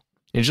brutal.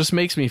 It just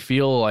makes me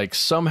feel like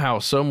somehow,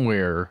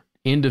 somewhere,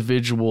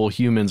 individual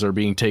humans are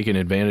being taken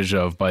advantage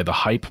of by the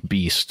hype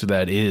beast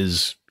that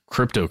is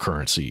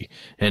cryptocurrency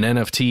and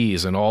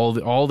NFTs and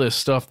all this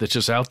stuff that's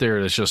just out there.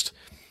 That's just,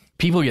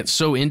 people get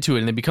so into it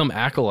and they become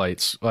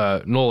acolytes.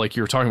 Noel, like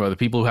you were talking about, the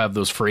people who have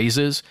those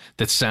phrases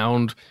that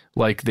sound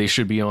like they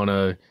should be on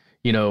a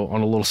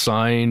little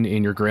sign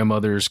in your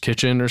grandmother's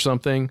kitchen or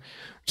something.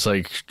 It's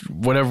like,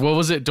 whatever. What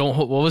was it?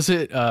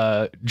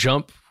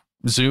 Jump.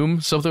 Zoom,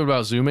 something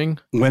about zooming.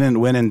 When in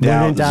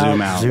doubt,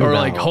 zoom out. Or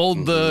like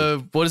hold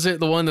the, what is it?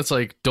 The one that's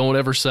like, don't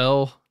ever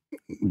sell.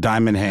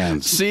 Diamond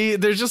hands. See,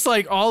 there's just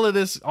like all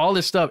this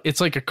stuff. It's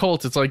like a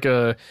cult. It's like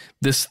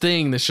this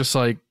thing that's just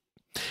like,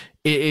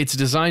 it's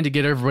designed to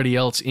get everybody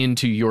else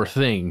into your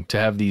thing, to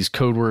have these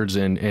code words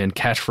and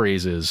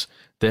catchphrases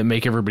that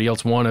make everybody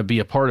else want to be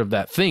a part of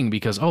that thing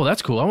because, oh,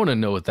 that's cool. I want to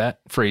know what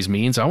that phrase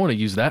means. I want to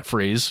use that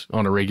phrase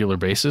on a regular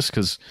basis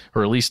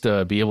or at least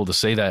be able to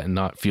say that and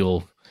not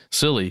feel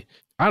silly.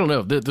 I don't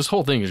know. This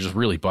whole thing is just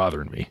really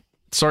bothering me.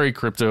 Sorry,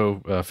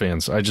 crypto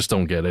fans. I just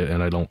don't get it,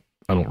 and I don't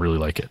really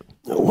like it.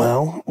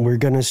 Well, we're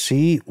going to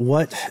see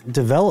what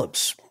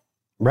develops.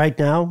 Right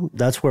now,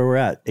 that's where we're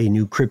at. A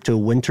new crypto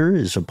winter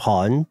is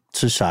upon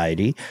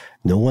society.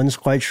 No one's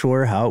quite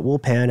sure how it will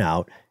pan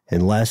out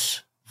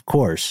unless, of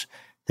course,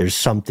 there's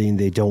something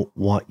they don't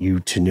want you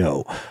to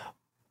know.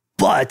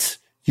 But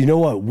you know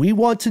what we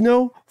want to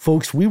know?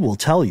 Folks, we will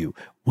tell you.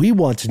 We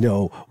want to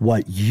know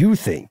what you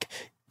think.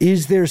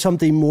 Is there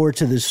something more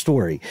to this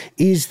story?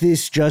 Is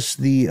this just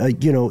the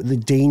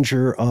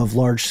danger of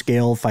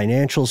large-scale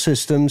financial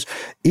systems?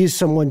 Is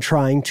someone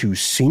trying to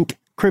sink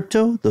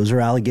crypto? Those are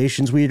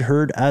allegations we had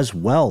heard as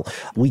well.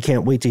 We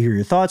can't wait to hear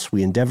your thoughts.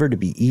 We endeavor to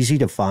be easy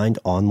to find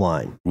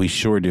online. We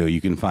sure do.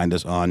 You can find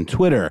us on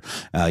Twitter.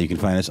 You can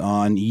find us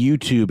on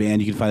YouTube, and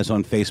you can find us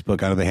on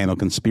Facebook under the handle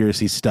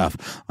Conspiracy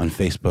Stuff on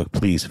Facebook.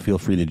 Please feel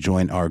free to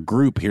join our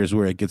group. Here's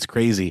where it gets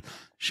crazy.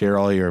 Share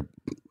all your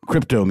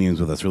crypto memes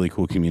with us. Really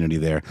cool community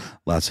there.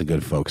 Lots of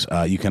good folks.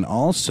 You can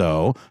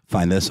also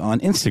find us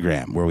on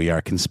Instagram, where we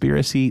are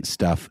Conspiracy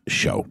Stuff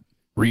Show.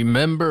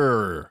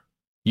 Remember,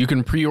 you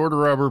can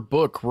pre-order our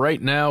book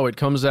right now. It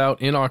comes out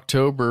in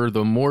October.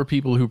 The more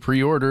people who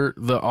pre-order,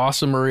 the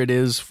awesomer it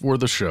is for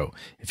the show.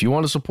 If you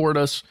want to support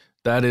us,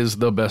 that is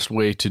the best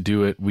way to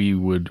do it. We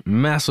would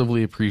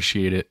massively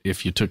appreciate it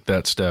if you took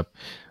that step.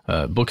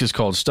 Book is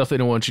called Stuff They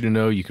Don't Want You to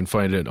Know. You can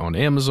find it on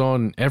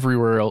Amazon and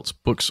everywhere else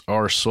books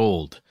are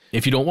sold.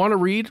 If you don't want to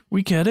read,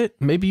 we get it.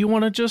 Maybe you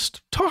want to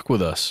just talk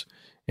with us.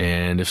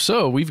 And if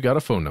so, we've got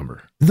a phone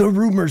number. The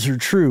rumors are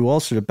true.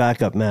 Also, to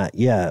back up Matt,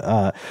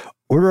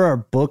 order our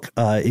book.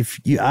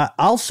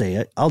 I'll say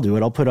it. I'll do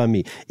it. I'll put it on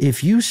me.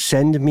 If you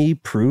send me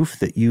proof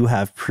that you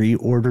have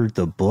pre-ordered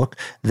the book,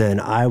 then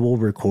I will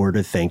record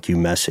a thank you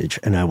message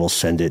and I will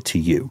send it to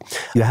you.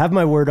 You have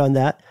my word on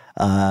that.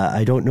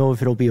 I don't know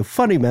if it'll be a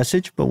funny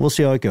message, but we'll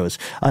see how it goes.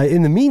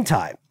 In the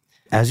meantime,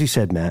 as you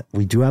said, Matt,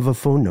 we do have a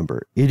phone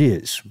number. It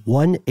is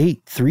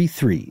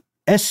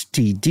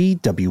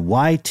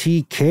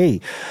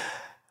 1-833-STDWYTK.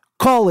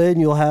 Call in.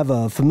 You'll have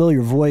a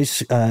familiar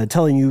voice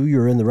telling you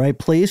you're in the right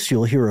place.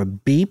 You'll hear a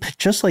beep,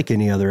 just like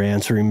any other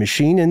answering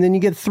machine, and then you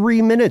get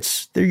 3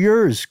 minutes. They're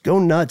yours. Go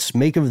nuts.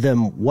 Make of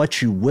them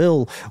what you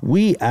will.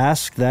 We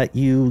ask that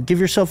you give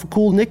yourself a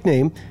cool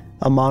nickname,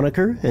 a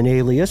moniker, an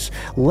alias.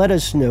 Let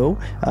us know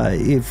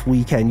if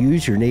we can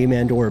use your name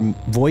and or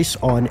voice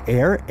on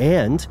air,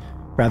 and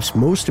perhaps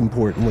most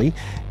importantly,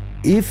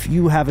 if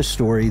you have a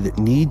story that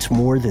needs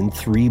more than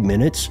 3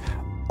 minutes,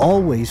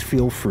 always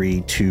feel free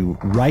to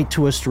write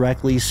to us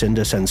directly, send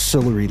us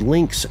ancillary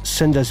links,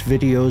 send us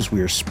videos. We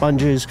are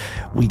sponges.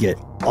 We get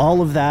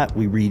all of that.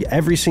 We read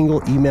every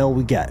single email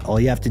we get. All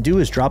you have to do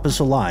is drop us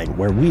a line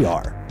where we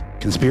are.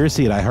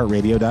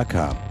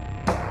 Conspiracy@iHeartRadio.com.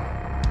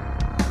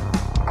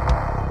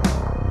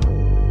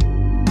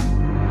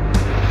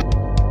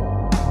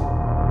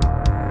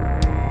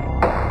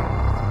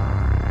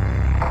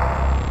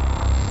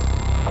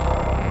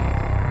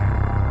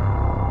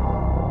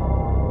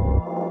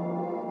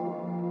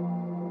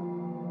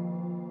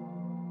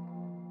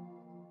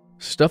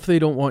 Stuff They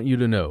Don't Want You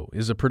to Know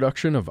is a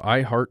production of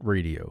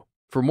iHeartRadio.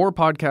 For more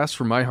podcasts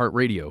from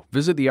iHeartRadio,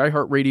 visit the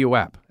iHeartRadio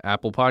app,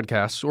 Apple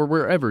Podcasts, or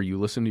wherever you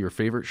listen to your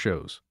favorite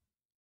shows.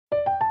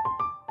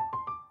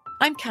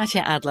 I'm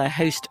Katya Adler,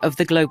 host of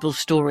The Global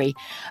Story.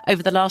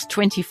 Over the last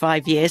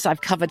 25 years, I've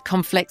covered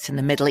conflicts in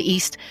the Middle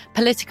East,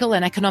 political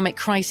and economic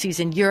crises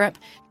in Europe,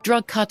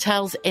 drug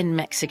cartels in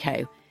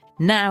Mexico.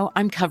 Now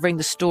I'm covering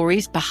the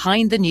stories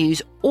behind the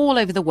news all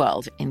over the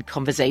world in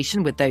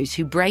conversation with those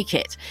who break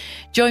it.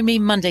 Join me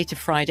Monday to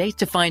Friday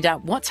to find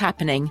out what's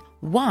happening,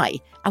 why,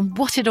 and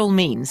what it all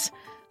means.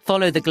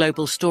 Follow The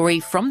Global Story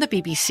from the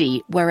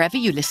BBC wherever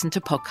you listen to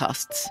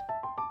podcasts.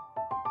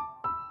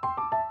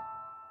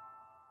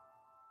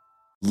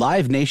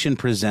 Live Nation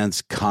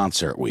presents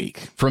Concert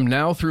Week. From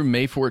now through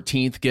May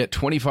 14th, get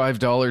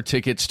 $25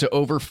 tickets to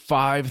over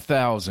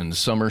 5,000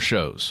 summer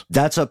shows.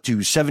 That's up to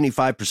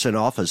 75%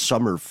 off a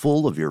summer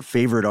full of your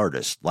favorite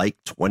artists like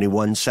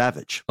 21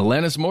 Savage,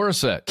 Alanis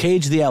Morissette,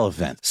 Cage the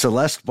Elephant,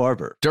 Celeste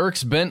Barber,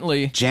 Dierks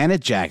Bentley,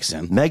 Janet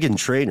Jackson, Meghan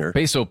Trainor,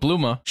 Peso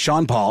Pluma,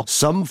 Sean Paul,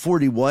 Sum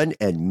 41,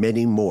 and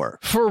many more.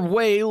 for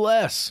way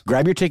less.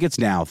 Grab your tickets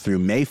now through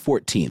May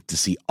 14th to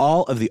see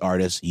all of the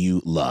artists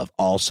you love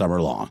all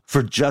summer long.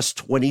 For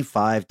just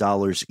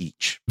 $25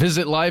 each.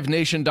 Visit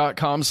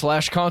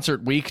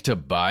livenation.com/Concert Week to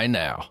buy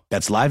now.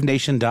 That's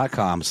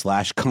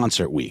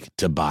livenation.com/Concert Week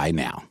to buy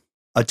now.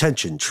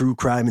 Attention, true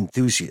crime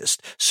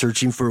enthusiast.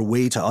 Searching for a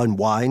way to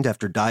unwind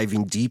after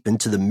diving deep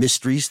into the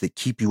mysteries that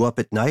keep you up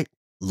at night?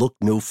 Look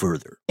no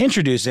further.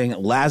 Introducing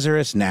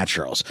Lazarus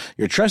Naturals,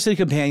 your trusted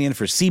companion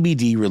for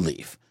CBD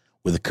relief.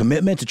 With a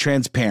commitment to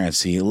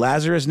transparency,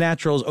 Lazarus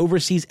Naturals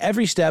oversees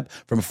every step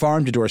from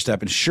farm to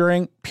doorstep,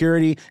 ensuring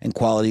purity and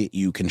quality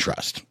you can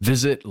trust.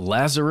 Visit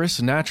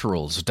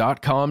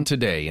LazarusNaturals.com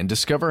today and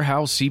discover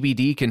how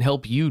CBD can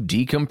help you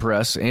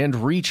decompress and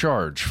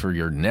recharge for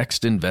your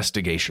next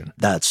investigation.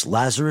 That's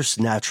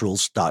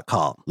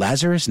LazarusNaturals.com.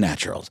 Lazarus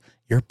Naturals,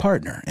 your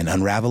partner in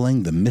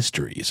unraveling the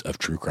mysteries of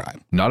true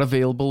crime. Not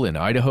available in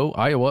Idaho,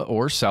 Iowa,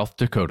 or South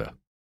Dakota.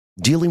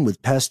 Dealing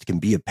with pests can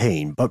be a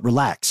pain, but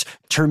relax.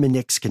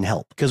 Terminix can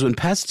help. Because when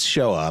pests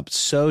show up,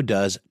 so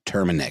does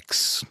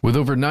Terminix. With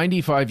over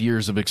 95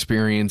 years of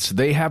experience,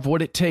 they have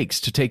what it takes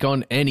to take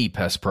on any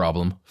pest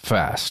problem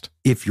fast.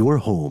 If your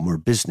home or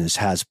business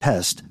has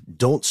pests,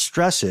 don't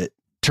stress it.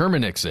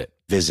 Terminix it.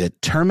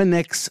 Visit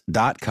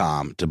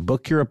Terminix.com to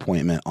book your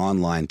appointment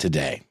online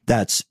today.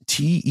 That's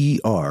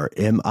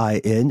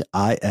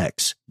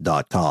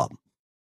TERMINIX.com.